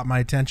really caught my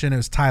attention. It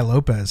was Ty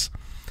Lopez.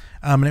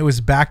 And it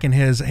was back in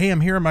his, hey, I'm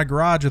here in my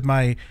garage with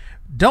my,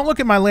 don't look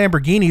at my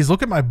Lamborghinis,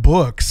 look at my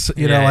books,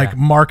 you know, like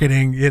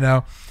marketing, you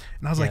know.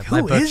 And I was like,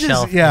 who is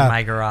this? Yeah, in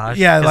my garage.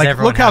 Yeah, like,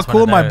 look how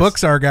cool my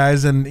books are,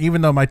 guys. And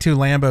even though my 2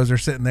 Lambos are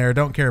sitting there,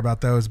 don't care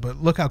about those,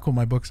 but look how cool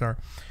my books are.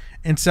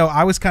 And so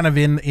I was kind of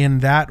in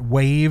that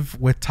wave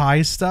with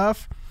Ty's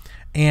stuff.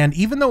 And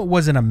even though it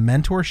wasn't a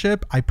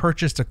mentorship, I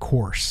purchased a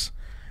course,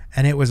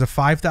 and it was a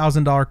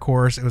 $5,000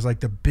 course. It was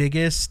like the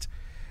biggest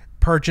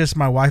purchase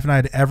my wife and I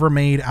had ever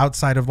made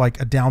outside of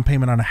like a down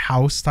payment on a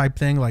house type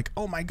thing. Like,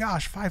 oh my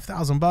gosh,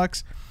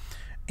 $5,000.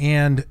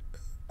 And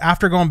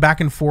after going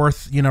back and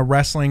forth, you know,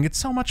 wrestling, it's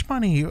so much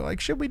money. Like,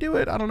 should we do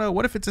it? I don't know.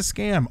 What if it's a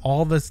scam?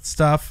 All this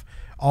stuff,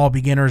 all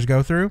beginners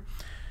go through.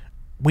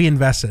 We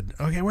invested.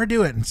 Okay, we're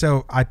doing it. And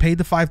so I paid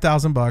the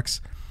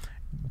 $5,000.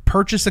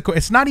 Purchase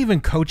it's not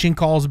even coaching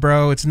calls,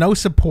 bro. It's no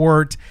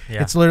support.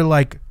 It's literally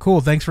like, cool,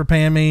 thanks for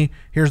paying me,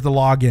 here's the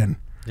login,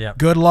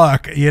 good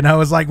luck, you know.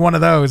 It's like one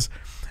of those.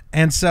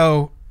 And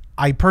so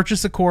I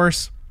purchased a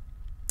course,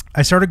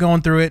 I started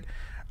going through it,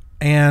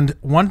 and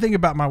one thing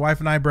about my wife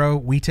and I, bro,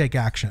 we take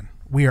action.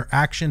 We are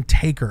action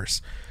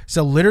takers.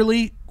 So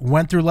literally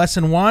went through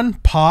lesson 1,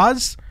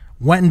 pause,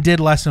 went and did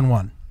lesson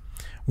 1,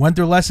 went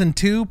through lesson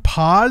 2,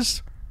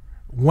 pause,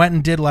 went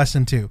and did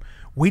lesson 2.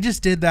 We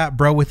just did that,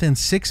 bro. Within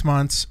 6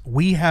 months,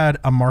 we had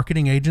a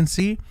marketing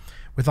agency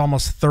with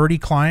almost 30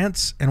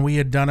 clients, and we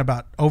had done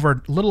about a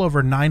little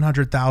over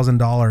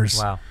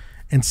 $900,000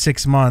 in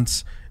 6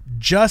 months.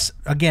 Just,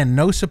 again,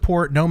 no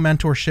support, no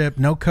mentorship,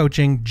 no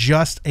coaching,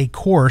 just a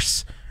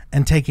course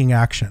and taking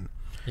action.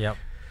 Yep.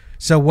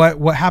 So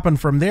what happened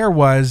from there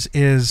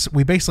is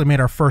we basically made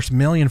our first $1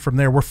 million from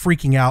there. We're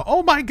freaking out.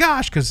 Oh my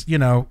gosh, because, you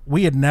know,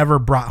 we had never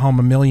brought home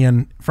 $1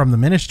 million from the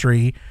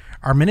ministry.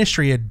 Our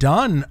ministry had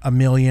done $1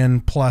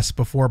 million plus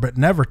before, but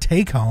never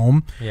take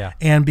home. Yeah.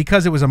 And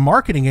because it was a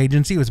marketing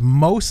agency, it was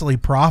mostly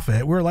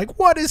profit. We were like,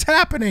 what is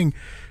happening?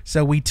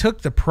 So we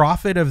took the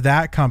profit of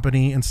that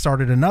company and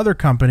started another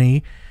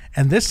company.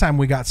 And this time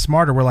we got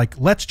smarter. We're like,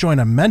 let's join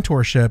a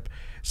mentorship.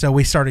 So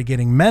we started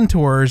getting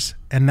mentors,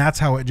 and that's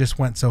how it just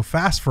went so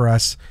fast for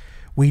us.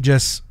 We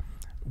just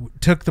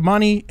took the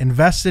money,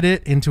 invested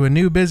it into a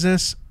new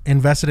business,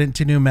 invested it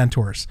into new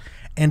mentors.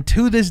 And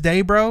to this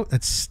day, bro,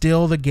 that's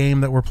still the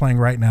game that we're playing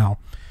right now.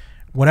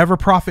 Whatever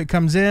profit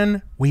comes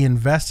in, we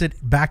invest it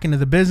back into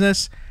the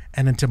business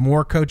and into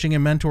more coaching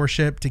and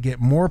mentorship to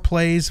get more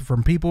plays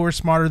from people who are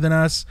smarter than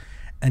us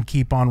and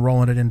keep on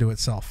rolling it into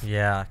itself.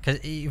 Yeah,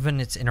 because even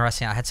it's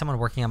interesting. I had someone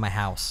working on my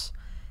house,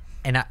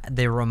 and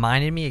they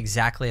reminded me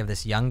exactly of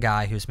this young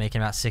guy who's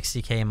making about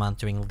 $60K a month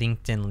doing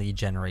LinkedIn lead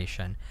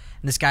generation.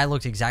 And this guy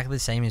looked exactly the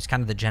same. He was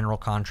kind of the general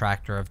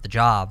contractor of the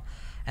job.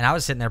 And I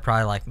was sitting there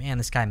probably like, man,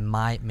 this guy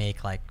might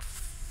make like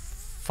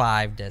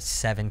 5 to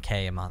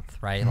 7K a month,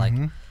 right? Like,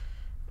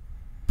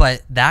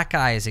 but that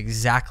guy is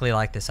exactly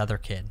like this other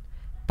kid.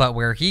 But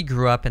where he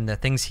grew up and the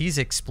things he's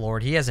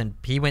explored,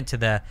 he went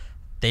to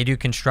they do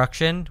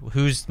construction.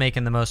 Who's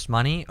making the most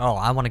money? Oh,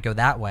 I want to go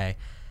that way.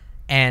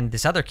 And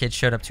this other kid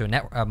showed up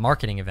to a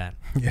marketing event,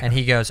 and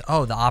he goes,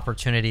 oh, the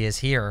opportunity is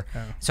here.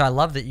 Yeah. So I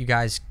love that you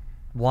guys,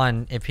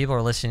 one, if people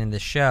are listening to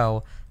this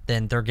show,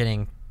 then they're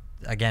getting,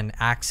 again,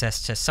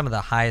 access to some of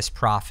the highest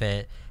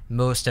profit,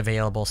 most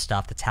available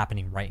stuff that's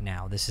happening right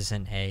now. This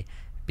isn't a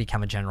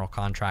become a general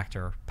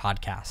contractor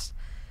podcast.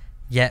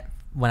 Yet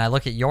when I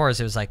look at yours,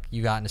 it was like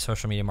you got into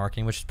social media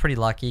marketing, which is pretty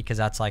lucky because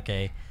that's like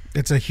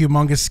it's a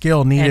humongous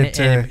skill needed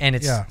and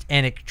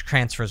it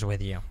transfers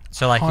with you.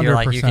 So like 100%. You're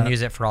like you can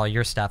use it for all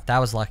your stuff. That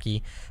was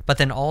lucky. But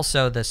then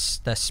also the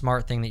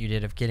smart thing that you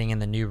did of getting in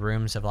the new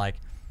rooms of like,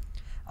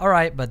 all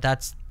right, but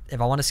that's if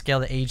I want to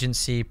scale the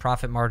agency,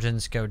 profit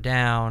margins go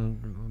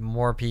down,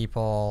 more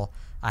people,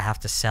 I have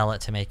to sell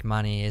it to make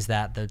money. Is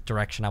that the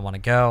direction I want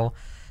to go?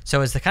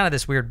 So it's the kind of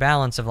this weird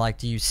balance of like,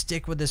 do you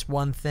stick with this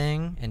one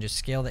thing and just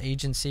scale the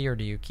agency, or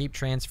do you keep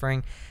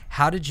transferring?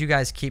 How did you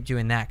guys keep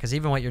doing that? Because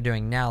even what you're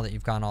doing now that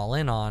you've gone all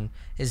in on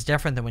is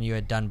different than when you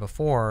had done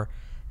before,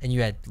 and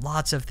you had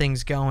lots of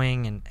things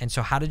going. And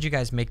so how did you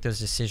guys make those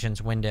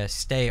decisions when to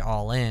stay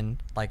all in?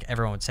 Like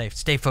everyone would say,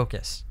 stay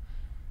focused.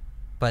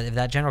 But if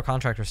that general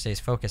contractor stays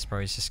focused, bro,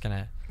 he's just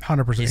gonna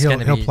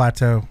 100%. He'll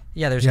plateau.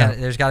 Yeah,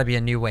 there's got to be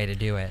a new way to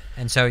do it,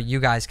 and so you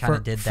guys kind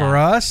of did that. For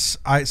us,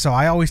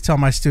 I always tell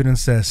my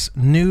students this: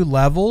 new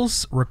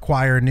levels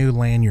require new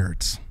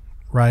lanyards,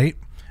 right?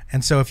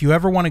 And so if you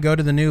ever want to go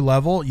to the new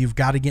level, you've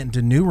got to get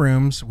into new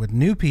rooms with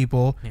new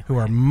people who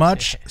are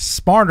much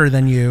smarter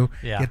than you.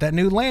 Yeah. Get that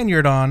new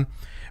lanyard on,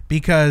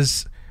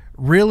 because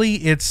really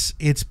it's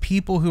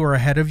people who are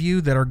ahead of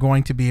you that are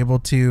going to be able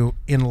to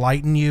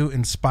enlighten you,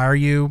 inspire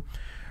you.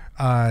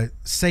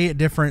 Say it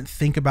different,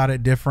 think about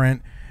it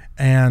different.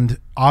 And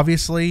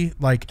obviously,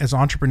 like as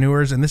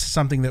entrepreneurs, and this is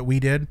something that we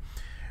did,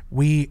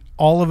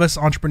 all of us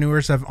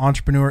entrepreneurs have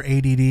entrepreneur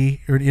ADD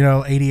or,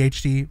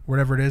 ADHD,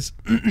 whatever it is.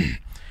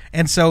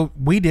 And so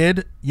we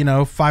did,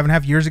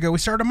 5.5 years ago, we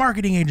started a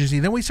marketing agency,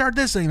 then we started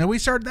this thing, then we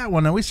started that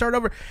one, then we started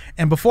over.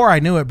 And before I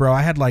knew it, bro,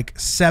 I had like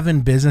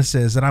 7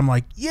 businesses, and I'm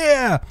like,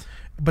 yeah.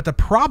 But the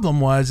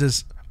problem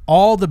is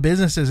all the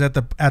businesses at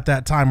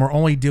that time were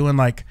only doing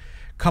like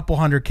couple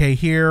 $100K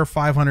here,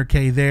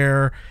 $500K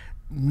there,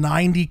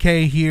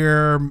 $90K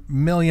here, $1.5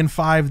 million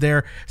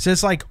there. So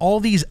it's like all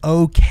these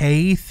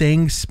okay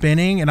things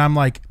spinning, and I'm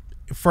like,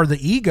 for the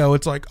ego,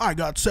 it's like I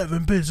got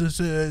 7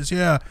 businesses,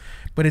 yeah.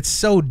 But it's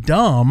so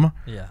dumb,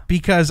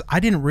 because I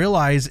didn't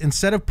realize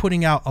instead of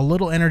putting out a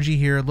little energy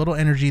here, a little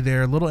energy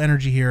there, a little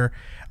energy here,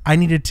 I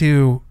needed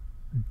to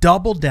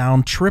double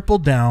down, triple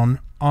down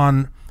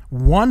on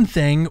one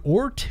thing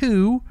or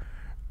 2,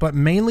 but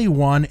mainly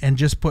one, and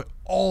just put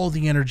all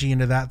the energy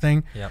into that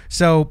thing. Yep.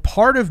 So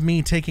part of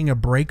me taking a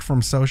break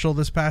from social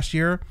this past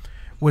year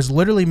was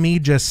literally me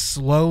just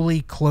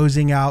slowly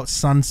closing out,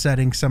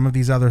 sunsetting some of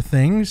these other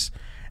things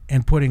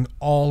and putting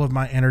all of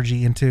my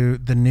energy into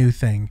the new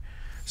thing.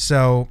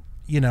 So,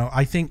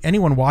 I think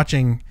anyone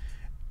watching,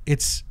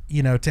 it's,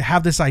 to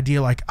have this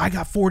idea like I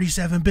got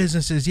 47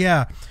 businesses.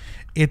 Yeah.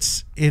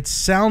 It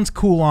sounds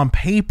cool on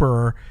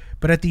paper,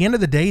 but at the end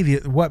of the day,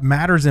 what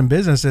matters in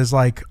business is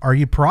like, are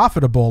you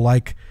profitable?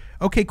 Like,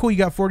 okay, cool. You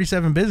got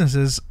 47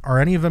 businesses. Are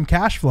any of them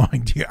cash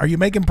flowing? Are you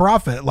making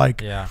profit?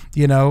 Like, and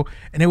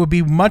it would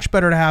be much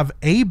better to have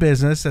a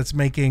business that's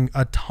making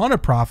a ton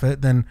of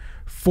profit than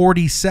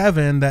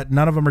 47 that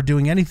none of them are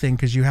doing anything,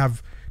 because you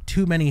have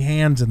too many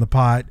hands in the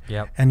pot,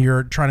 and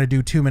you're trying to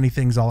do too many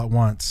things all at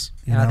once.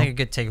 I think a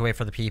good takeaway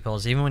for the people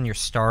is even when you're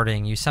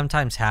starting, you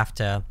sometimes have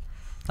to,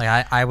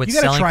 like I was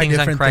selling things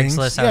on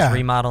Craigslist, I was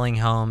remodeling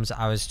homes,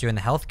 I was doing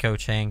the health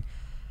coaching,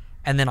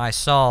 and then I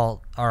saw,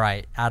 all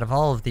right, out of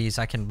all of these,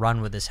 I can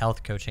run with this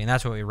health coaching. And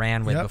that's what we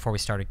ran with before we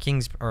started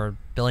 $1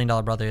 Billion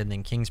Brotherhood and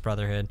then King's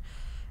Brotherhood.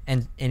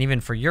 And even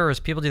for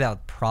yours, people do that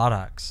with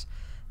products.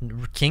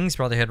 King's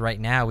Brotherhood right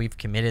now, we've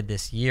committed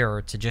this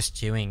year to just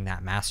doing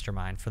that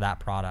mastermind for that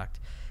product,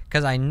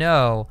 because I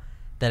know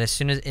that as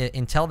soon as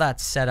until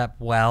that's set up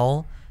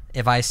well,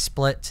 if I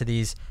split to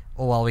these,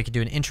 we could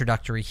do an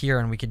introductory here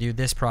and we could do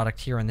this product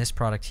here and this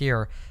product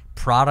here.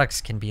 Products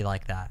can be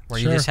like that, where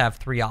you just have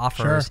 3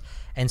 offers,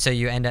 and so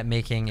you end up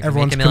making, if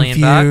everyone's you make $1 million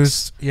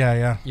confused.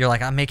 You're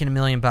like, I'm making $1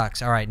 million. All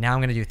right, now I'm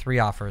going to do 3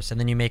 offers, and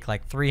then you make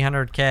like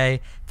 300K,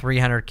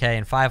 300K,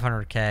 and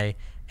 500K.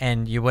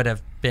 And you would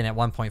have been at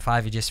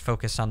 1.5. You just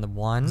focused on the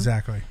one.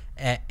 Exactly.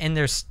 And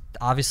there's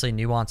obviously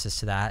nuances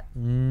to that.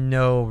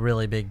 No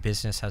really big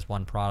business has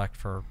one product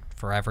for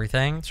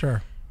everything.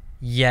 Sure.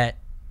 Yet,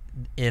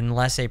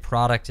 unless a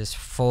product is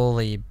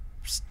fully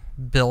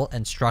built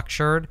and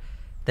structured,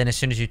 then as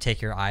soon as you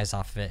take your eyes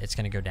off of it, it's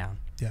going to go down.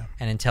 Yeah.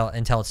 And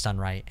until it's done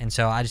right. And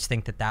so I just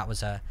think that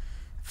was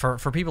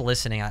for people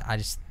listening,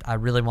 I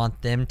really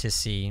want them to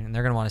see, and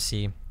they're going to want to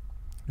see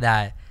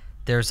that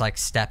there's like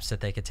steps that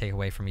they could take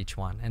away from each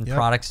one. And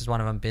products is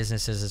one of them.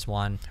 Businesses is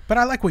one. But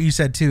I like what you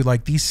said too.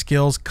 Like these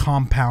skills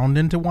compound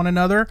into one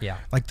another. Yeah.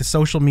 Like the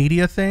social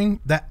media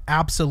thing, that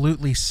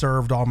absolutely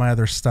served all my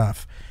other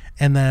stuff.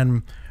 And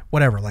then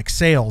whatever, like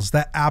sales,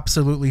 that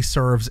absolutely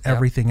serves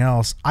everything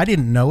else. I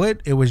didn't know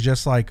it. It was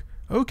just like,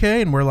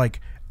 okay. And we're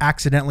like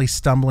accidentally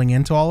stumbling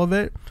into all of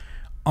it,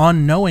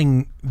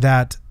 unknowing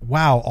that,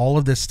 wow, all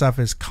of this stuff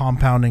is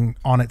compounding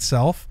on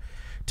itself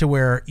to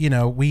where, you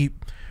know, we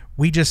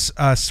just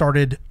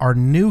started our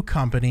new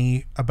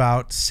company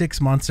about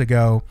 6 months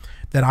ago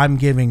that I'm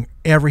giving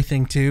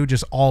everything to,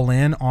 just all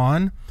in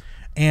on.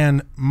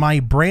 And my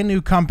brand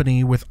new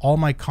company with all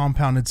my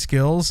compounded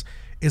skills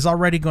is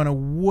already going to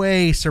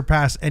way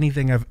surpass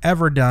anything I've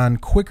ever done,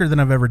 quicker than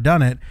I've ever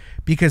done it,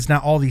 because now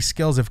all these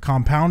skills have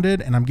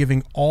compounded and I'm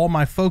giving all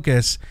my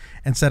focus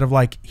instead of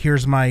like,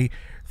 here's my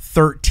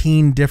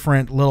 13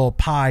 different little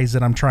pies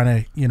that I'm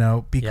trying to, you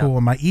know, be cool.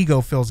 And my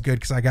ego feels good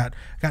because I got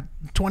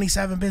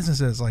 27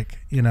 businesses, like,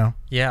 you know.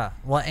 Yeah.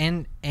 Well,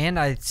 and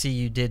I see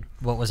you did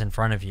what was in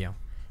front of you.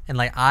 And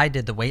like I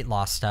did the weight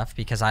loss stuff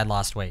because I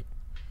lost weight.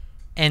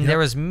 And there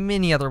was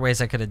many other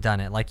ways I could have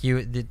done it. Like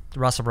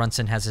Russell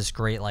Brunson has this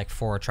great like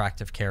 4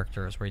 attractive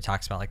characters where he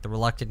talks about like the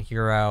reluctant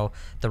hero,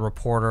 the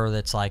reporter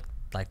that's like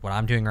what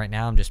I'm doing right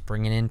now. I'm just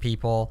bringing in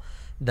people,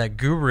 the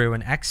guru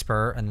and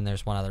expert, and then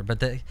there's one other.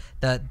 But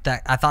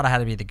I thought I had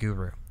to be the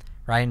guru,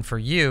 right? And for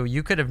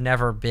you could have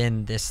never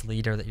been this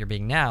leader that you're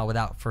being now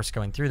without first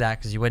going through that,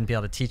 because you wouldn't be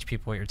able to teach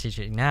people what you're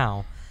teaching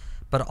now.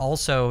 But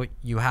also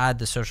you had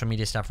the social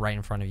media stuff right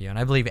in front of you. And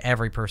I believe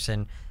every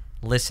person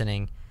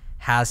listening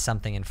has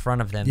something in front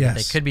of them that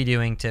they could be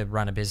doing to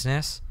run a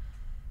business.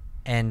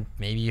 And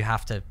maybe you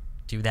have to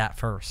do that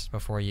first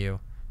before you,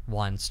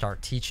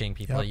 start teaching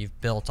people. You've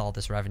built all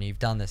this revenue. You've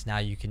done this. Now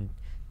you can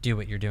do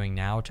what you're doing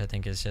now, which I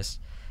think is just,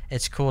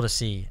 it's cool to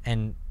see.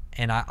 And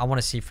I want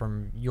to see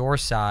from your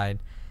side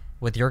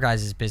with your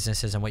guys'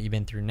 businesses and what you've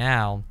been through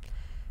now,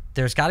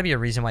 there's got to be a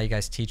reason why you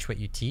guys teach what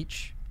you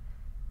teach.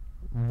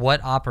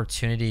 What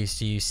opportunities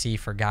do you see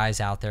for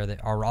guys out there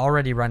that are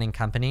already running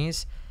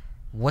companies?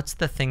 What's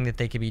the thing that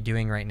they could be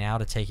doing right now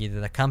to take either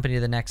the company to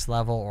the next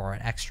level or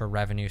an extra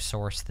revenue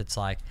source that's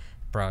like,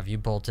 bro, if you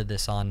bolted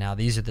this on now,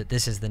 this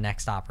is the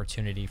next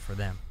opportunity for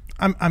them?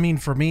 I mean,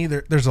 for me,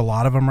 there's a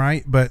lot of them,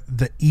 right? But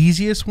the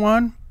easiest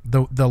one,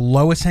 the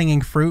lowest hanging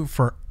fruit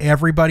for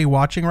everybody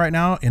watching right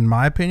now, in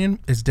my opinion,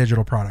 is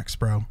digital products,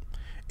 bro.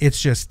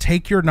 It's just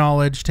take your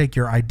knowledge, take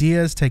your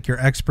ideas, take your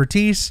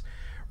expertise,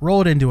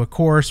 roll it into a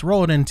course,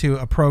 roll it into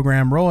a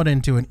program, roll it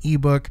into an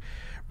ebook,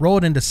 roll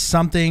it into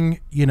something,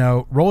 you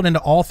know, roll it into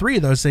all 3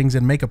 of those things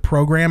and make a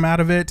program out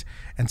of it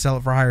and sell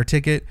it for a higher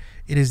ticket.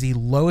 It is the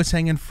lowest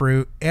hanging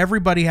fruit.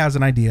 Everybody has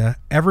an idea.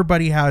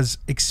 Everybody has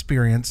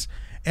experience.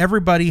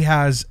 Everybody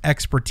has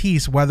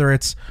expertise, whether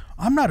it's,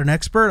 I'm not an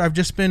expert, I've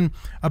just been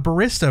a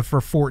barista for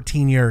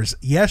 14 years.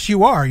 Yes,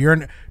 you are.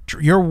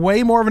 You're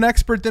way more of an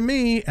expert than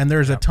me, and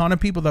there's a ton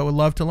of people that would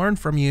love to learn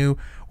from you.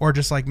 Or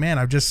just like, man,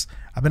 I've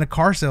been a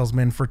car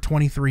salesman for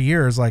 23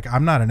 years. Like,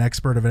 I'm not an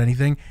expert of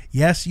anything.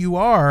 Yes, you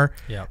are.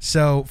 Yep.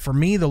 So for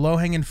me, the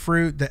low-hanging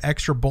fruit, the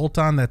extra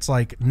bolt-on that's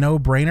like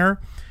no-brainer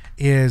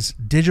is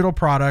digital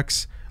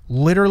products.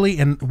 Literally,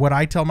 and what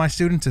I tell my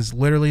students is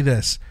literally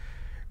this: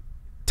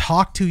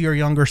 talk to your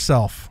younger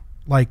self.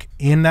 Like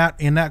in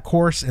that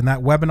course, in that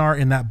webinar,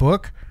 in that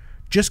book,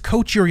 just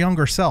coach your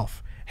younger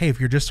self. Hey, if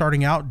you're just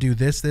starting out, do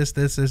this,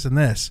 and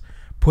this.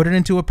 Put it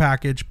into a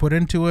package, put it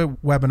into a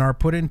webinar,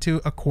 put it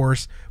into a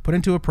course, put it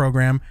into a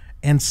program,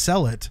 and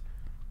sell it.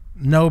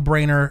 No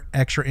brainer,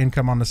 extra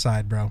income on the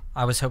side, bro.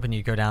 I was hoping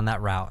you'd go down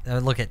that route.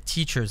 Look at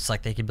teachers,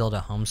 like they could build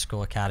a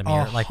homeschool academy.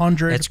 Or like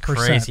 100%. It's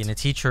crazy. And the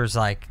teachers,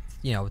 like,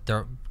 you know,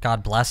 they're,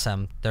 God bless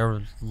them,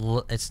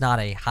 it's not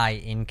a high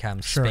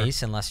income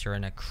space unless you're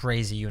in a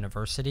crazy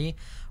university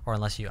or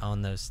unless you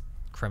own those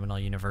criminal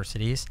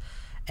universities.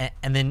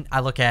 And then I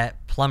look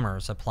at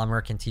plumbers. A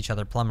plumber can teach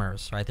other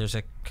plumbers, right? There's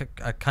a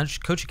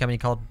coaching company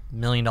called $1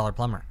 Million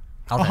Plumber.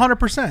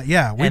 100%.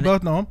 Yeah, we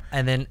both know them.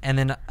 And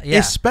then, yeah.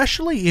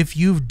 Especially if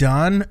you've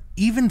done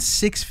even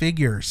 6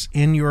 figures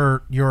in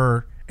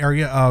your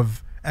area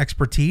of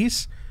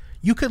expertise,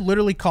 you could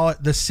literally call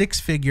it the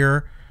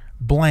 6-figure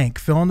blank,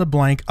 fill in the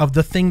blank of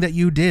the thing that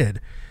you did.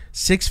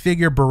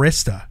 6-figure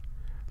barista.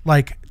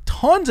 Like,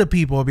 tons of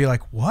people would be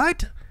like,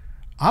 what?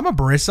 I'm a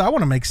barista. I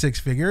want to make 6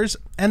 figures.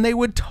 And they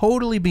would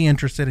totally be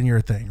interested in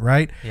your thing,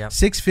 right? Yep.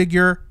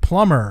 6-figure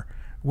plumber,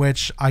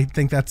 which I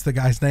think that's the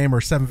guy's name,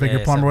 or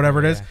 7-figure plumber, whatever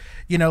it is. Yeah.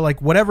 You know,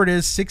 like whatever it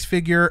is,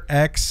 6-figure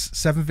X,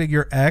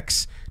 7-figure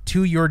X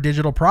to your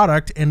digital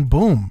product, and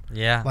boom.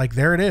 Yeah. Like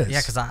there it is. Yeah,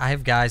 because I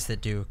have guys that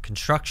do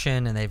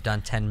construction and they've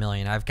done 10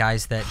 million. I have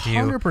guys that do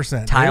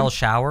 100%, tile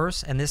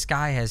showers, and this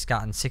guy has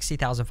gotten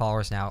 60,000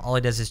 followers now. All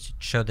he does is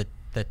show the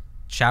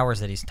showers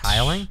that he's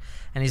tiling.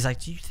 And he's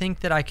like, do you think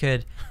that I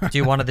could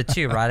do one of the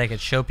two, right? I could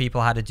show people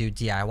how to do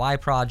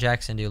DIY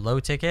projects and do low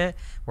ticket,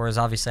 whereas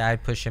obviously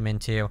I'd push him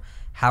into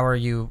how are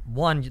you,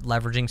 one,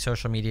 leveraging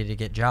social media to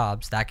get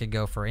jobs. That could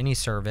go for any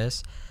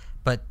service.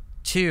 But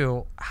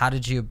 2, how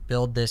did you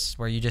build this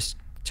where you just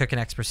took an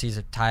expertise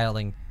of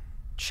tiling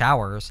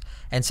showers,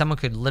 and someone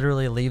could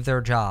literally leave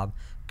their job,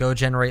 go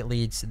generate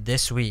leads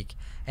this week,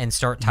 and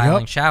start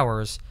tiling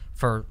showers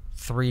for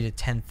 $3,000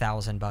 to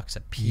 $10,000 a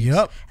piece.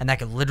 And that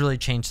could literally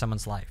change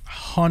someone's life.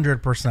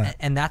 100%.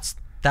 And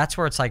that's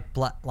where it's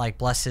like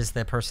blesses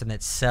the person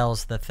that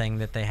sells the thing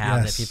that they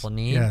have that people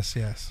need.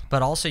 Yes.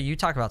 But also, you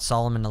talk about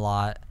Solomon a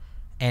lot,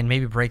 and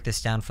maybe break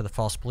this down for the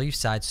false belief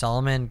side.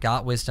 Solomon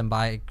got wisdom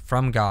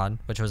from God,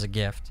 which was a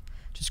gift,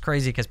 which is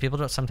crazy because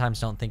people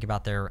sometimes don't think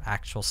about their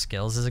actual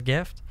skills as a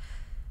gift.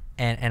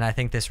 And I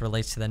think this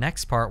relates to the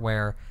next part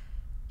where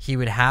he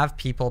would have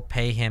people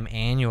pay him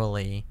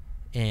annually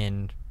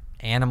in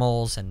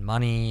animals and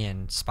money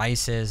and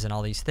spices and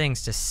all these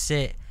things to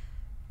sit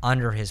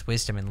under his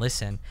wisdom and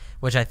listen,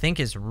 which I think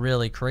is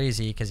really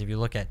crazy because if you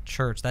look at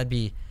church, that'd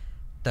be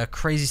the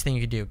craziest thing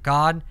you could do.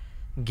 God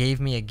gave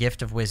me a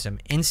gift of wisdom.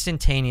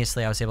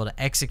 Instantaneously, I was able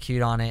to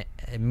execute on it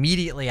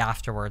immediately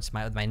afterwards,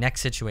 my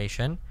next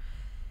situation.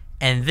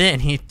 And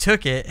then he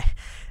took it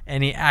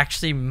and he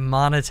actually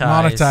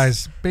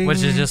monetized, Bing.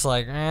 Which is just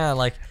like,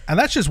 and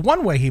that's just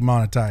one way he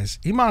monetized.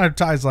 He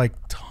monetized like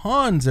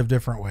tons of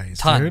different ways.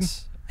 Dude.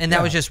 And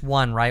that was just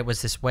one, right?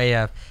 Was this way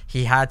of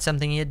he had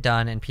something he had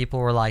done and people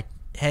were like,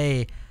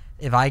 hey,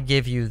 if I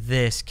give you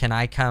this, can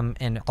I come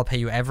and I'll pay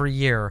you every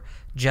year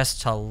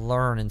just to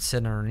learn and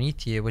sit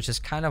underneath you, which is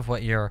kind of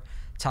what you're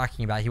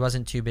talking about. He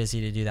wasn't too busy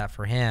to do that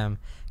for him.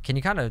 Can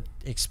you kind of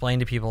explain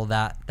to people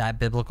that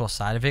biblical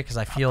side of it? Because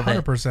I feel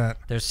 100%. That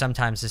there's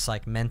sometimes this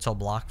like mental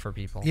block for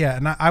people. Yeah,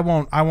 and I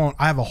won't.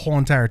 I have a whole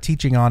entire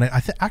teaching on it. I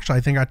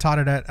think I taught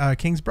it at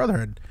King's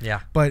Brotherhood.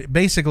 Yeah. But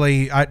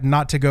basically,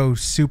 not to go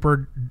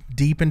super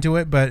deep into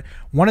it, but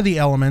one of the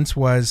elements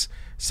was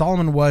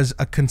Solomon was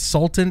a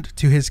consultant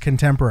to his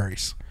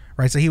contemporaries.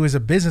 Right, so he was a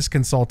business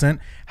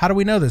consultant. How do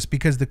we know this?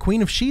 Because the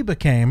Queen of Sheba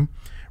came,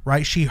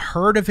 right? She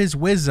heard of his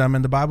wisdom,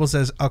 and the Bible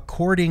says,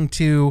 according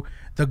to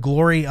the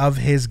glory of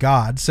his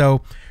God.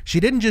 So she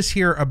didn't just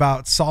hear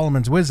about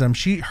Solomon's wisdom.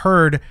 She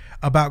heard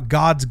about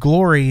God's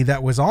glory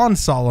that was on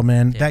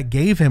Solomon that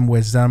gave him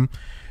wisdom.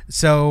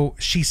 So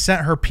she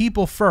sent her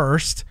people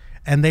first,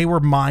 and they were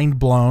mind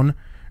blown.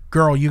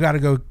 Girl, you got to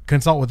go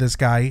consult with this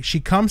guy. She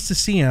comes to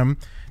see him.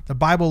 The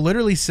Bible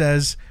literally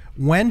says,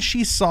 when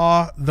she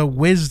saw the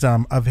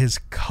wisdom of his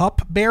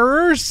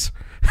cupbearers,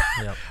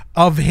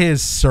 of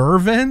his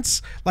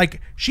servants,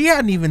 like she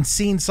hadn't even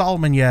seen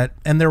Solomon yet,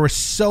 and there was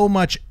so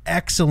much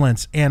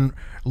excellence and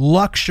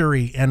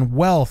luxury and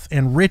wealth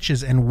and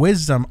riches and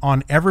wisdom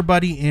on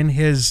everybody in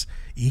his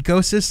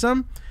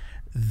ecosystem.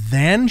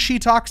 Then she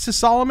talks to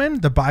Solomon.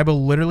 The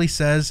Bible literally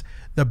says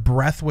the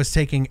breath was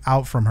taken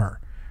out from her.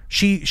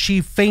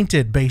 She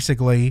fainted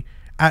basically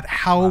at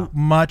how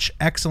much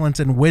excellence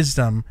and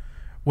wisdom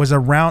was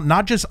around,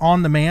 not just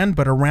on the man,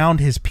 but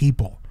around his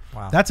people.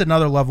 Wow. That's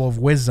another level of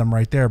wisdom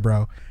right there,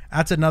 bro.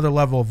 That's another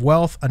level of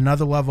wealth,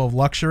 another level of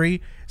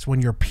luxury. It's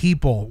when your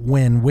people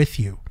win with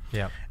you.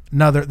 Yeah.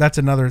 That's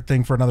another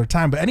thing for another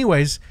time. But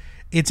anyways,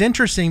 it's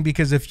interesting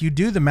because if you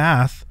do the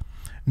math,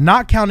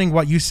 not counting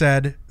what you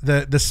said,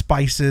 the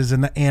spices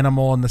and the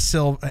animal and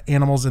the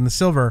animals and the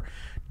silver,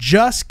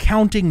 just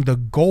counting the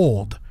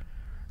gold,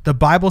 the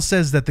Bible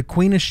says that the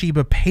Queen of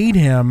Sheba paid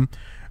him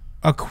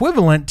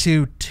equivalent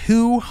to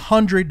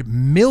 $200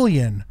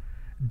 million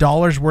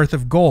worth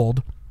of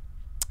gold.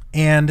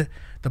 And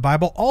the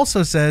Bible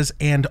also says,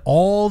 and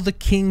all the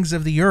kings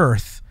of the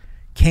earth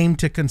came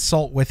to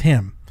consult with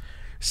him.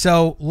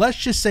 So let's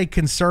just say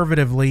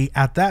conservatively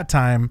at that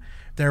time,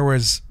 there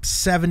was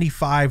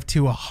 75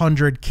 to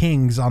 100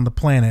 kings on the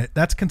planet.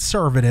 That's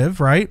conservative,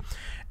 right?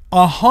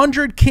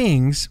 100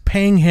 kings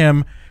paying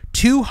him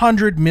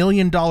 $200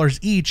 million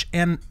each.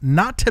 And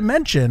not to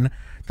mention,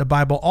 the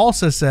Bible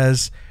also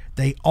says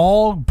they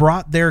all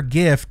brought their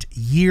gift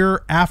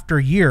year after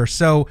year.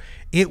 So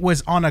it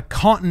was on a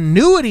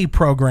continuity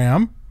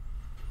program.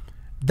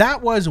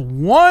 That was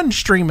one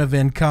stream of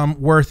income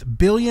worth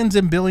billions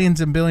and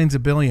billions and billions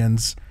and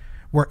billions,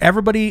 where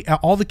everybody,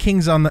 all the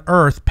kings on the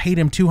earth paid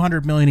him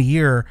 $200 million a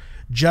year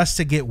just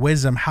to get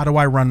wisdom. How do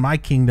I run my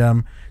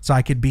kingdom so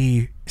I could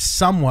be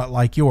somewhat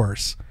like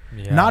yours?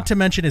 Yeah. Not to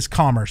mention his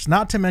commerce,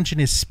 not to mention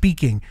his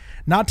speaking,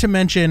 not to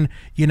mention,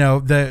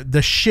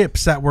 the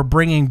ships that were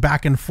bringing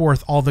back and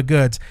forth all the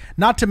goods,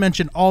 not to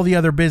mention all the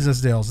other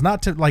business deals,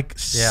 not to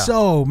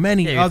so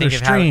many other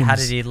streams. How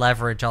did he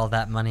leverage all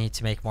that money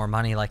to make more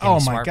money? Like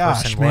any smart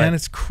person would? Man,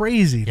 it's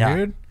crazy,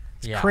 dude.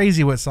 It's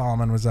crazy what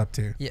Solomon was up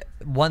to. Yeah,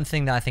 one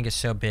thing that I think is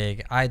so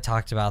big, I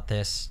talked about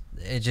this,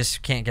 it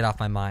just can't get off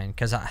my mind,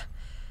 because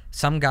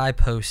some guy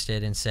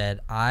posted and said,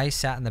 I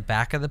sat in the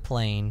back of the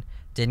plane,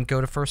 didn't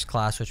go to first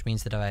class, which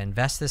means that if I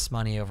invest this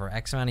money over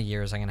X amount of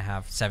years, I'm going to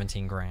have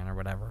 17 grand or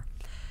whatever.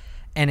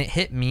 And it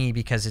hit me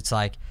because it's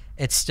like,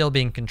 it's still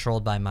being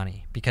controlled by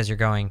money, because you're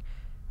going,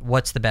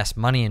 what's the best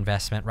money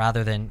investment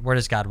rather than where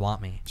does God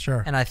want me?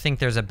 Sure. And I think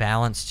there's a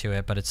balance to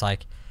it, but it's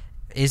like,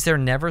 is there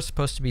never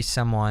supposed to be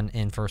someone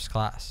in first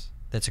class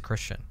that's a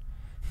Christian?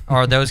 Or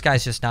are those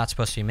guys just not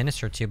supposed to be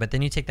ministered to? But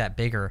then you take that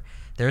bigger.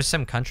 There's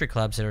some country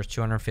clubs that are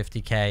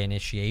 $250K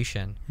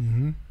initiation.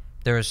 Mm-hmm.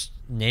 There's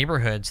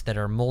neighborhoods that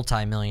are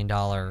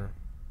multi-million-dollar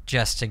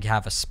just to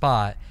have a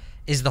spot.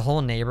 Is the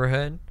whole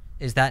neighborhood,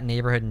 is that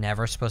neighborhood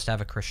never supposed to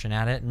have a Christian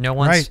at it? No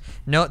one's Right.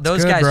 no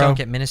those good, guys bro. don't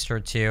get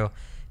ministered to,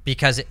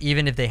 because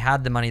even if they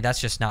had the money, that's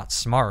just not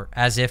smart.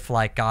 As if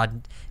like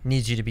God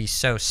needs you to be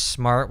so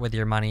smart with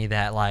your money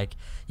that like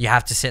you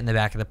have to sit in the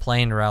back of the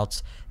plane, or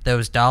else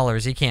those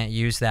dollars, he can't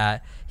use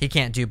that. He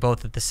can't do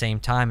both at the same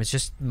time. It's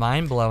just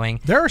mind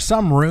blowing. There are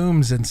some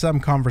rooms and some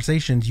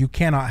conversations you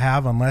cannot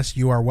have unless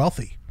you are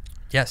wealthy.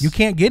 Yes. You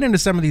can't get into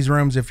some of these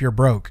rooms if you're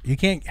broke. You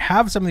can't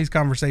have some of these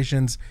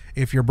conversations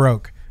if you're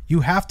broke.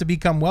 You have to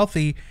become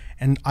wealthy.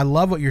 And I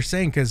love what you're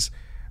saying, because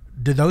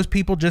do those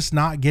people just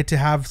not get to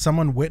have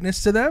someone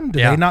witness to them? Do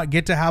Yeah. they not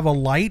get to have a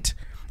light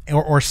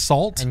or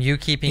salt? And you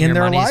keeping in your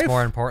their money is life?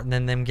 more important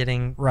than them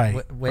getting Right,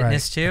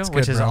 witness right. to, That's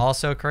which good, is bro.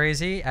 also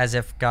crazy, as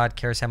if God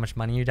cares how much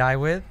money you die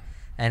with.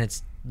 And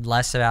it's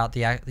less about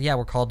yeah,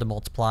 we're called to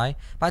multiply.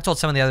 But I told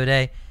someone the other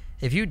day,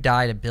 if you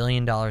died $1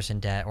 billion in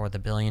debt, or the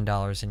 $1 billion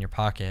in your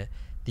pocket,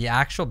 the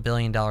actual $1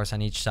 billion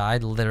on each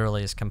side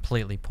literally is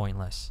completely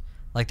pointless.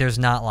 Like, there's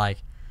not like,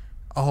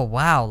 oh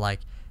wow, like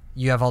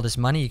you have all this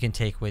money you can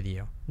take with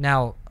you.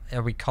 Now,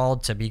 are we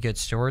called to be good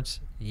stewards?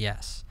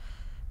 Yes.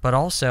 But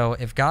also,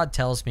 if God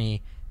tells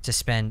me to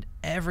spend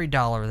every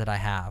dollar that I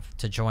have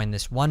to join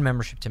this one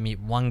membership to meet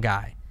one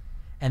guy,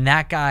 and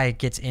that guy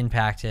gets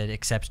impacted,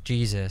 accepts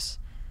Jesus,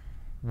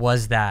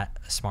 was that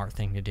a smart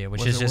thing to do?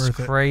 Which Was is it just worth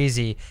it?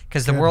 crazy,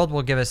 because the Good. world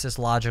will give us this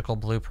logical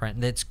blueprint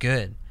that's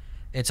good.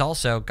 It's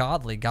also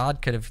godly.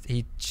 God could have,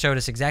 he showed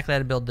us exactly how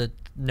to build the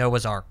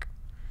Noah's Ark.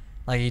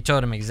 Like, he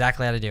told him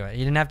exactly how to do it. He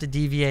didn't have to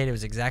deviate. It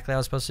was exactly how it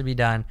was supposed to be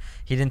done.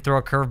 He didn't throw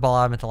a curveball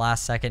at him at the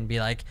last second and be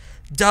like,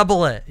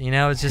 double it. You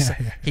know, it's just,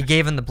 he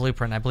gave him the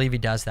blueprint. I believe he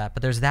does that.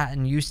 But there's that,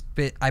 and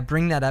I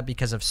bring that up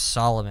because of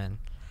Solomon.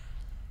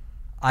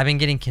 I've been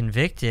getting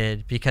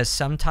convicted because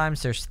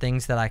sometimes there's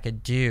things that I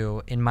could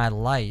do in my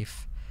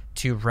life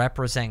to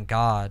represent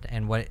God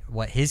and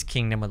what his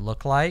kingdom would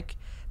look like,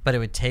 but it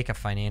would take a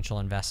financial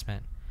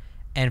investment.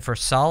 And for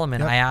Solomon,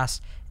 Yep. I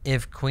asked,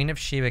 if Queen of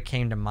Sheba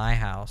came to my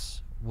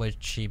house, would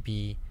she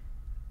be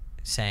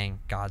saying,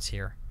 God's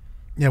here?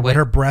 Yeah, would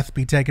her breath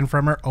be taken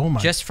from her? Oh my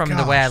god. Just from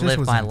the way I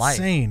live my life.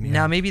 Yeah.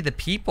 Now, maybe the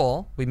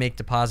people, we make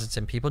deposits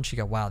in people, and she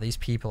go, wow, these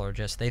people are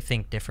just, they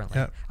think differently.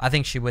 Yep. I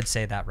think she would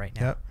say that right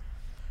now. Yep.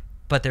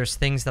 But there's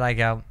things that I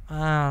go,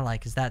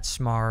 like, is that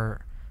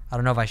smart? I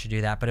don't know if I should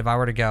do that. But if I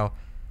were to go,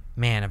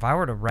 man, if I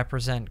were to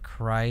represent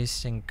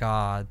Christ and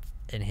God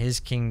and his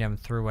kingdom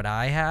through what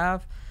I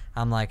have,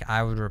 I'm like,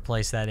 I would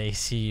replace that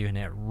AC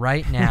unit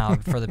right now.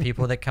 For the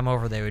people that come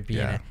over, they would be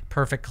in a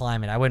perfect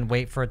climate. I wouldn't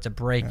wait for it to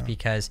break,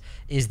 because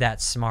is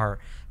that smart?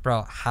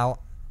 Bro,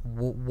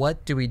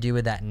 what do we do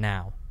with that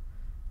now?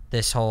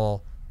 This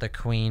whole, the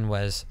queen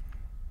was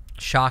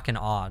shock and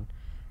awed.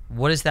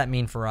 What does that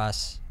mean for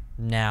us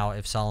now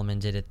if Solomon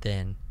did it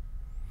then?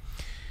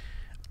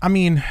 I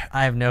mean,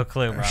 I have no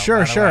clue, bro.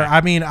 Sure.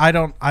 I mean, I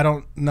don't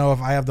know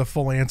if I have the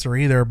full answer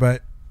either,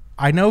 but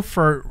I know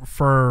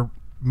for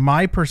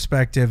my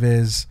perspective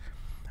is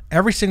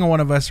every single one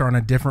of us are on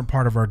a different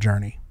part of our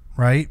journey,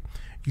 right?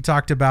 You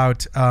talked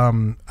about,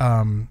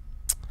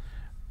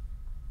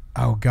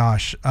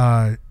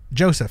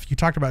 Joseph. You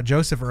talked about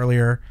Joseph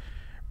earlier.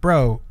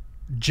 Bro,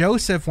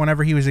 Joseph,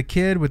 whenever he was a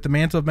kid with the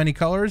mantle of many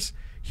colors,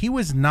 he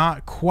was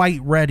not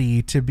quite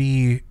ready to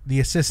be the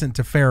assistant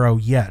to Pharaoh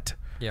yet.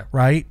 Yeah.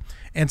 Right.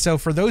 And so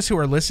for those who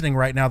are listening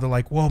right now, they're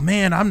like, well,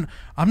 man, I'm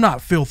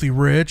not filthy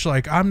rich.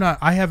 Like I'm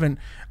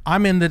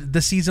in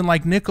the season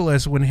like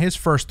Nicholas when his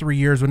first 3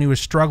 years when he was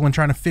struggling,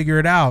 trying to figure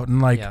it out.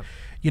 And like,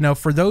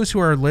 for those who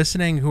are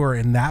listening, who are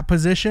in that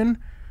position,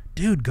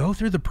 dude, go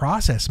through the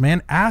process,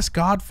 man. Ask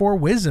God for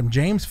wisdom.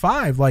 James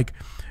 5, like,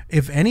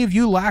 if any of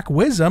you lack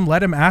wisdom,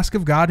 let him ask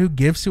of God who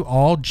gives to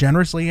all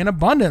generously and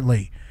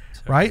abundantly,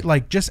 right?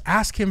 Like, just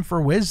ask him for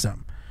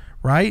wisdom,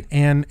 right?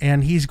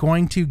 And he's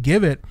going to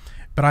give it.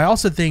 But I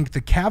also think the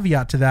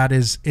caveat to that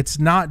is it's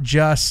not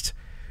just,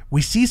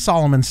 we see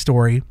Solomon's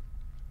story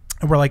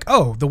and we're like,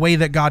 oh, the way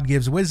that God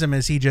gives wisdom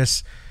is he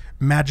just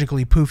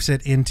magically poofs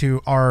it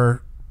into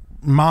our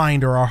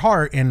mind or our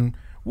heart and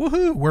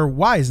woohoo, we're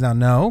wise now.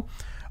 No,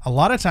 a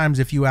lot of times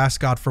if you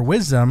ask God for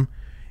wisdom,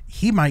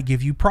 he might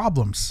give you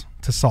problems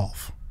to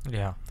solve.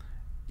 Yeah.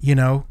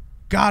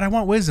 God, I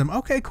want wisdom.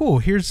 Okay, cool.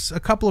 Here's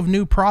a couple of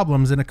new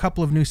problems and a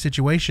couple of new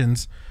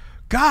situations.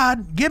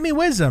 God, give me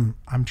wisdom.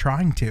 I'm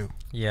trying to.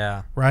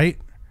 Yeah. Right?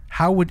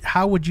 How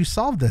would you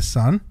solve this,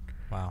 son?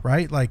 Wow.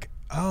 Right? Like,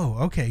 oh,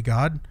 okay,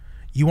 God,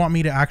 you want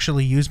me to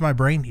actually use my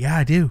brain? Yeah,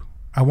 I do.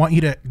 I want you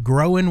to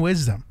grow in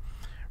wisdom.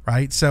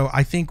 Right? So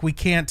I think we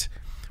can't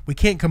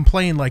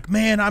complain like,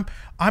 man,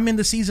 I'm in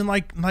the season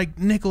like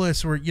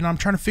Nicholas, or I'm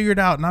trying to figure it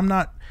out and I'm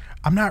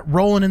not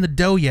rolling in the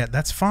dough yet.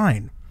 That's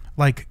fine.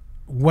 Like,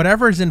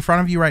 whatever is in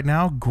front of you right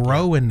now,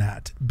 grow in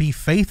that. Be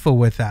faithful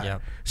with that.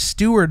 Yep.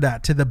 Steward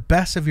that to the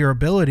best of your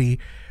ability,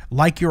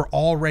 like you're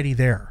already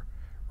there.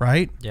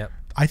 Right? Yep.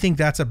 I think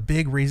that's a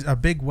big reason, a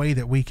big way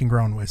that we can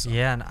grow in wisdom.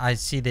 Yeah, and I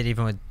see that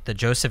even with the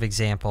Joseph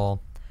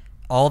example,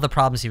 all the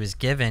problems he was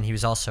given, he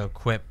was also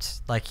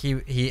equipped. Like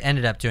he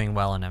ended up doing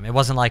well in them. It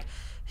wasn't like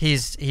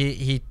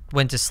he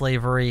went to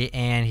slavery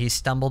and he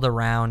stumbled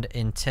around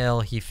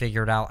until he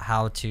figured out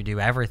how to do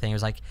everything. It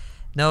was like,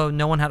 no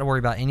one had to worry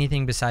about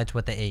anything besides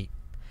what they ate.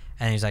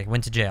 And he's like,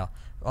 went to jail.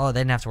 Oh,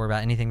 they didn't have to worry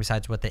about anything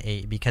besides what they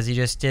ate because he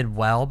just did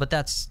well. But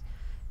that's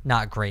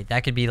not great.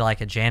 That could be like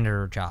a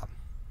janitor job.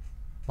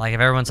 Like if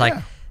everyone's like,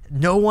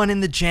 no one in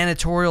the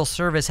janitorial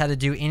service had to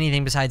do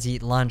anything besides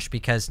eat lunch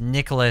because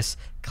Nicholas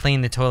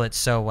cleaned the toilet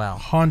so well.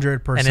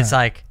 100%. And it's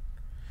like,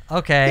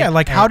 okay. Yeah,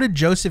 like how did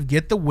Joseph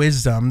get the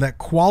wisdom that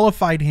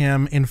qualified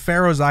him in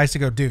Pharaoh's eyes to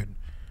go, dude,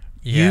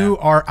 you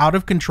are out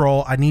of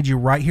control. I need you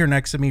right here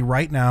next to me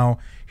right now.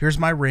 Here's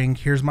my ring.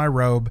 Here's my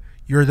robe.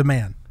 You're the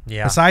man.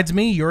 Yeah. Besides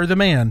me, you're the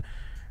man.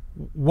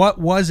 What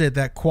was it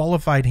that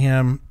qualified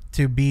him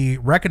to be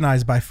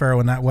recognized by Pharaoh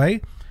in that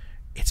way?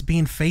 It's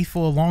being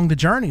faithful along the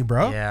journey,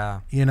 bro. Yeah.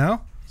 You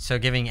know? So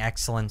giving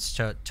excellence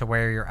to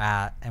where you're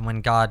at. And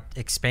when God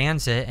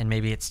expands it, and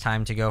maybe it's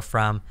time to go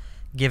from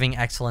giving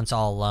excellence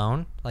all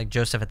alone, like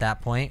Joseph at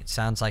that point, it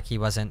sounds like he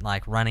wasn't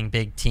like running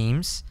big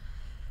teams.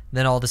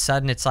 Then all of a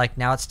sudden it's like,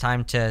 now it's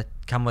time to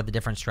come with a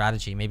different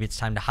strategy. Maybe it's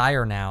time to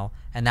hire now.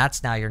 And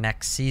that's now your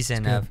next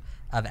season of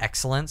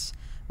excellence.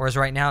 Whereas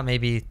right now it may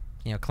be,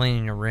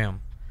 cleaning your room.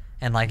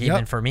 And like,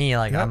 even for me,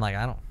 like, I'm like,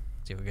 I don't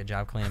do a good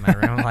job cleaning my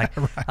room. Like,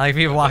 like if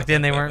people walked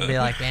in, they weren't be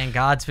like, man,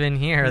 God's been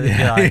here. They'd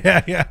be like,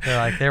 they're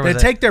like, there was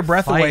they take their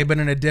breath away, but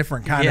in a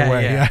different kind of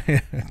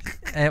way.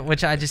 And,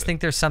 which I just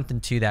think there's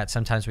something to that.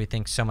 Sometimes we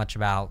think so much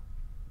about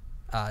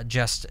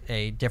just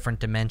a different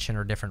dimension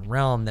or different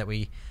realm that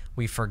we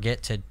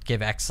forget to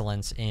give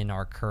excellence in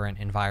our current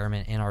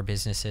environment, in our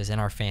businesses, in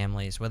our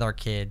families, with our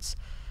kids,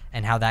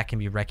 and how that can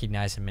be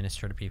recognized and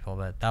ministered to people.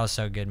 But that was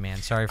so good,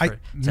 man. Sorry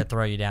to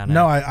throw you down.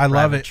 No, I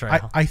love it.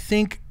 I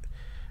think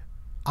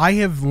I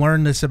have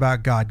learned this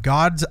about God.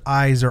 God's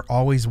eyes are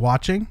always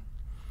watching,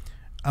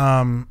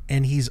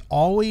 and he's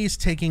always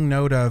taking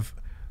note of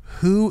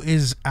who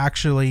is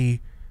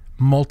actually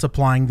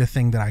multiplying the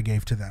thing that I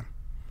gave to them.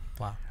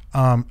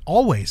 Wow.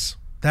 Always.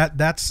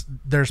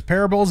 There's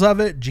parables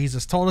of it.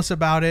 Jesus told us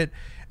about it.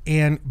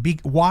 And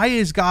why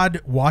is God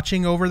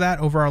watching over that,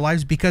 over our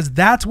lives? Because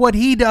that's what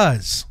he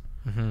does.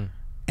 Mm-hmm.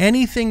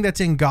 Anything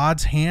that's in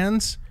God's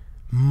hands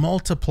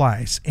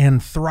multiplies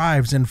and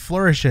thrives and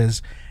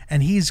flourishes.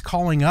 And he's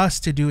calling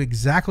us to do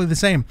exactly the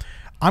same.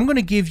 I'm going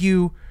to give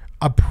you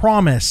a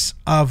promise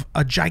of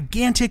a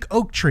gigantic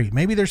oak tree.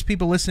 Maybe there's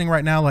people listening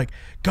right now like,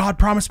 God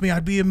promised me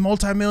I'd be a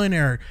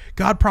multimillionaire.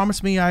 God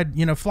promised me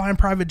I'd, fly in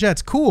private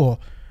jets.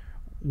 Cool.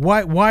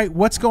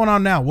 What's going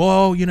on now?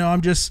 Well,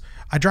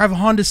 I drive a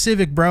Honda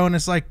Civic, bro, and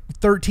it's like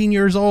 13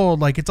 years old.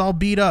 Like it's all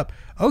beat up.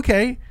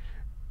 Okay.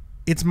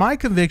 It's my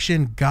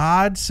conviction.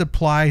 God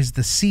supplies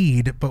the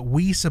seed, but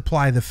we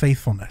supply the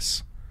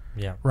faithfulness.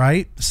 Yeah.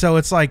 Right. So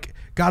it's like,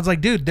 God's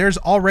like, dude, there's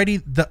already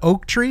the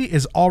oak tree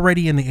is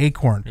already in the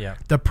acorn. Yeah.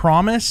 The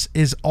promise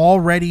is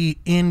already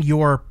in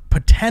your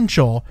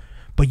potential,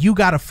 but you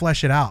got to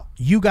flesh it out.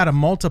 You got to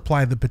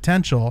multiply the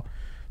potential.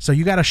 So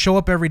you got to show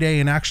up every day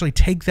and actually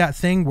take that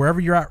thing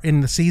wherever you're at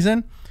in the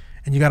season,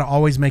 and you got to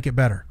always make it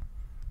better,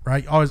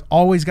 right?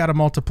 Always got to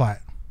multiply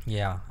it.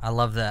 Yeah, I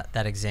love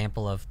that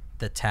example of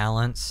the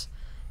talents,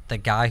 the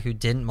guy who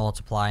didn't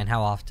multiply, and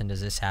how often does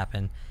this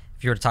happen?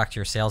 If you were to talk to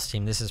your sales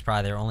team, this is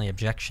probably their only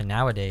objection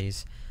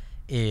nowadays,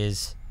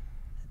 is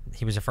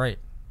he was afraid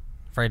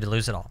to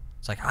lose it all.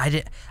 It's like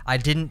I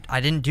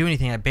didn't do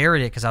anything. I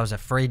buried it because I was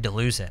afraid to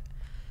lose it.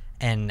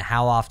 And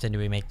how often do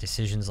we make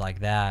decisions like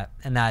that?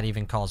 And that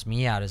even calls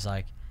me out as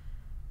like,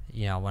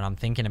 when I'm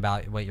thinking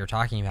about what you're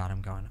talking about,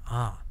 I'm going,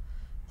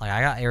 like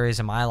I got areas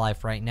in my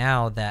life right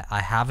now that I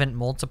haven't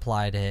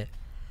multiplied it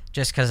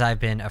just because I've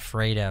been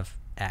afraid of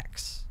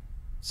X,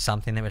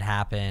 something that would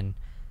happen,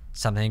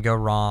 something would go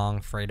wrong,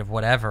 afraid of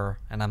whatever.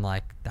 And I'm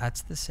like,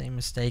 that's the same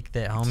mistake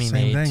that homie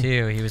made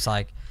too. He was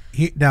like,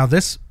 now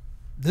this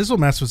will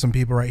mess with some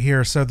people right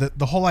here. So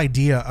the whole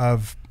idea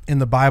of in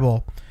the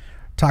Bible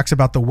talks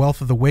about the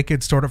wealth of the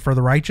wicked stored up for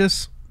the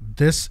righteous.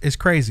 This is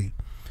crazy.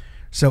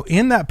 So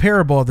in that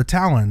parable of the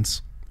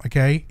talents,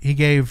 okay, he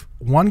gave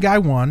one guy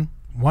 1,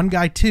 one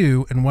guy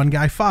 2, and one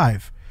guy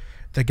 5.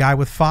 The guy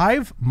with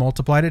 5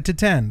 multiplied it to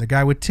 10. The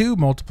guy with 2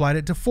 multiplied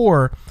it to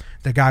 4.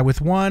 The guy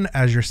with 1,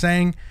 as you're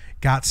saying,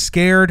 got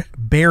scared,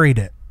 buried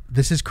it.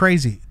 This is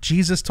crazy.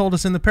 Jesus told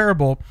us in the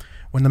parable,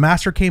 when the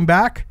master came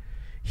back,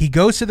 he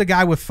goes to the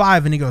guy with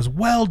 5 and he goes,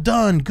 well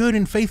done, good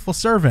and faithful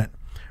servant.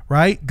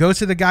 Right? Goes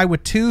to the guy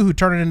with 2 who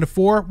turned it into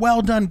 4.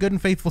 Well done, good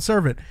and faithful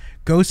servant.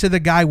 Goes to the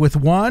guy with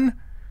 1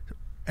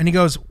 and he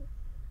goes,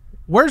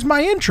 where's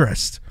my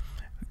interest?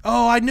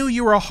 Oh, I knew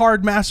you were a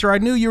hard master. I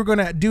knew you were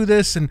going to do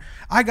this and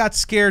I got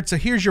scared. So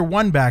here's your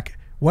 1 back.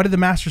 What did the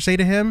master say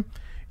to him?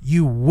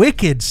 You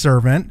wicked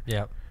servant.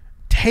 Yep.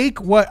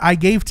 Take what I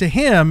gave to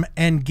him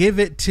and give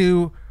it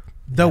to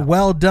the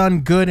well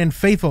done, good and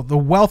faithful. The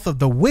wealth of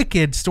the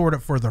wicked stored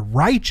up for the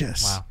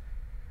righteous. Wow.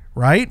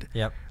 Right?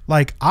 Yep.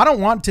 Like, I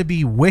don't want to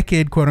be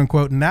wicked, quote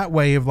unquote, in that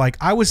way of like,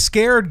 I was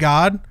scared,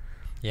 God.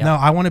 Yep. No,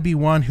 I want to be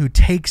one who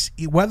takes,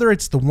 whether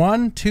it's the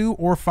 1, 2,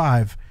 or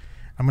 5,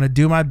 I'm going to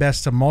do my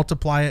best to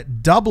multiply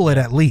it, double it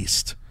at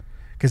least.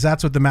 because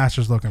that's what the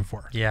master's looking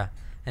for. Yeah.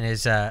 And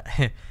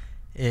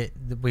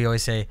we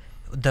always say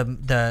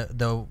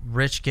the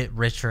rich get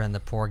richer and the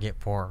poor get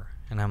poorer.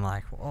 And I'm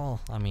like, well,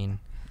 I mean,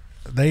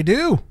 they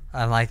do.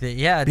 I'm like,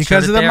 yeah,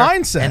 because of the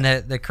mindset.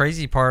 And the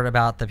crazy part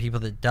about the people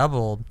that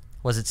doubled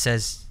was it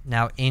says,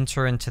 now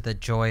enter into the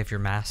joy of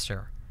your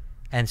master.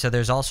 And so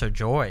there's also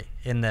joy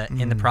in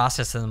the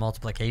process of the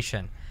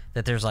multiplication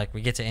that there's like,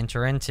 we get to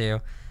enter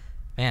into,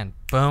 man,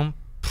 boom,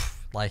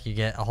 like you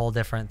get a whole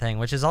different thing,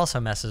 which is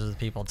also messes with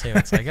people too.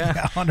 It's like, yeah,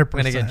 100%. I'm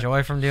going to get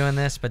joy from doing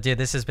this. But dude,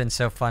 this has been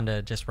so fun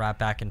to just wrap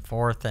back and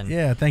forth. And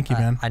yeah, thank you,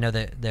 man. I know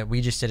that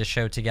we just did a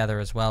show together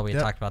as well. We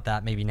had talked about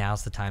that. Maybe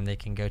now's the time they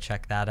can go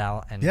check that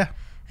out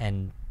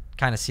and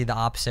kind of see the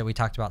opposite. We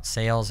talked about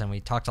sales, and we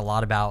talked a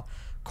lot about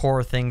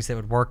core things that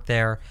would work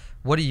there.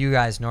 What do you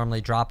guys normally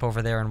drop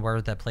over there, and where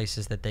are the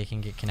places that they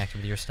can get connected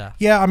with your stuff?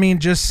 Yeah, I mean,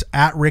 just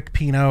at Rick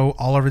Pino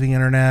all over the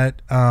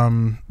internet.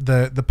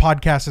 The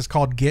podcast is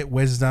called Get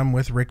Wisdom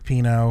with Rick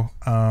Pino.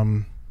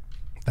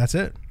 That's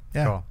it.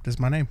 Yeah, cool. That's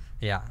my name.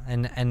 Yeah,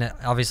 and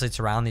obviously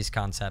it's around these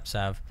concepts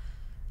of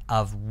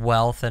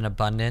wealth and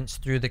abundance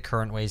through the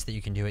current ways that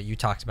you can do it. You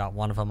talked about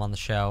one of them on the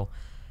show,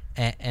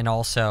 and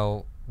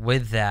also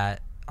with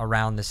that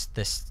around this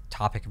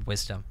topic of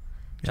wisdom,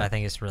 which I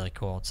think is really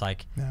cool. It's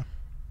like,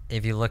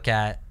 if you look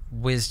at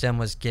wisdom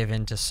was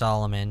given to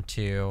Solomon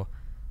to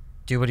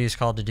do what he was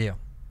called to do,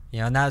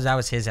 and that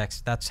was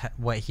that's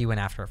what he went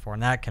after it for,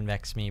 and that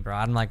convicts me, bro.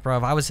 I'm like, bro,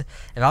 if I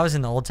was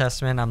in the Old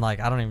Testament, I'm like,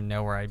 I don't even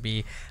know where I'd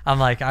be. I'm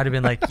like, I'd have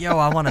been like, yo,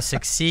 I want to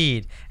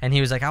succeed, and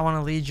he was like, I want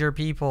to lead your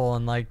people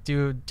and like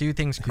do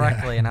things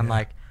correctly, and I'm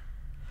like,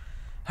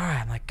 all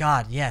right, I'm like,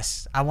 God,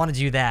 yes, I want to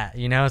do that.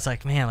 It's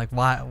like, man, like,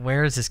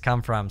 where does this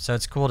come from? So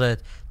it's cool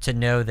to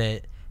know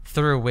that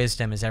through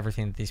wisdom is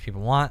everything that these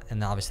people want,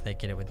 and obviously they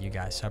get it with you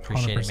guys. So I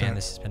appreciate 100%. It, man.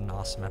 This has been an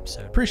awesome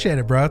episode. Appreciate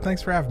it, bro.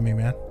 Thanks for having me,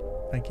 man.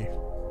 Thank you.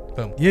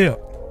 Boom. Yeah.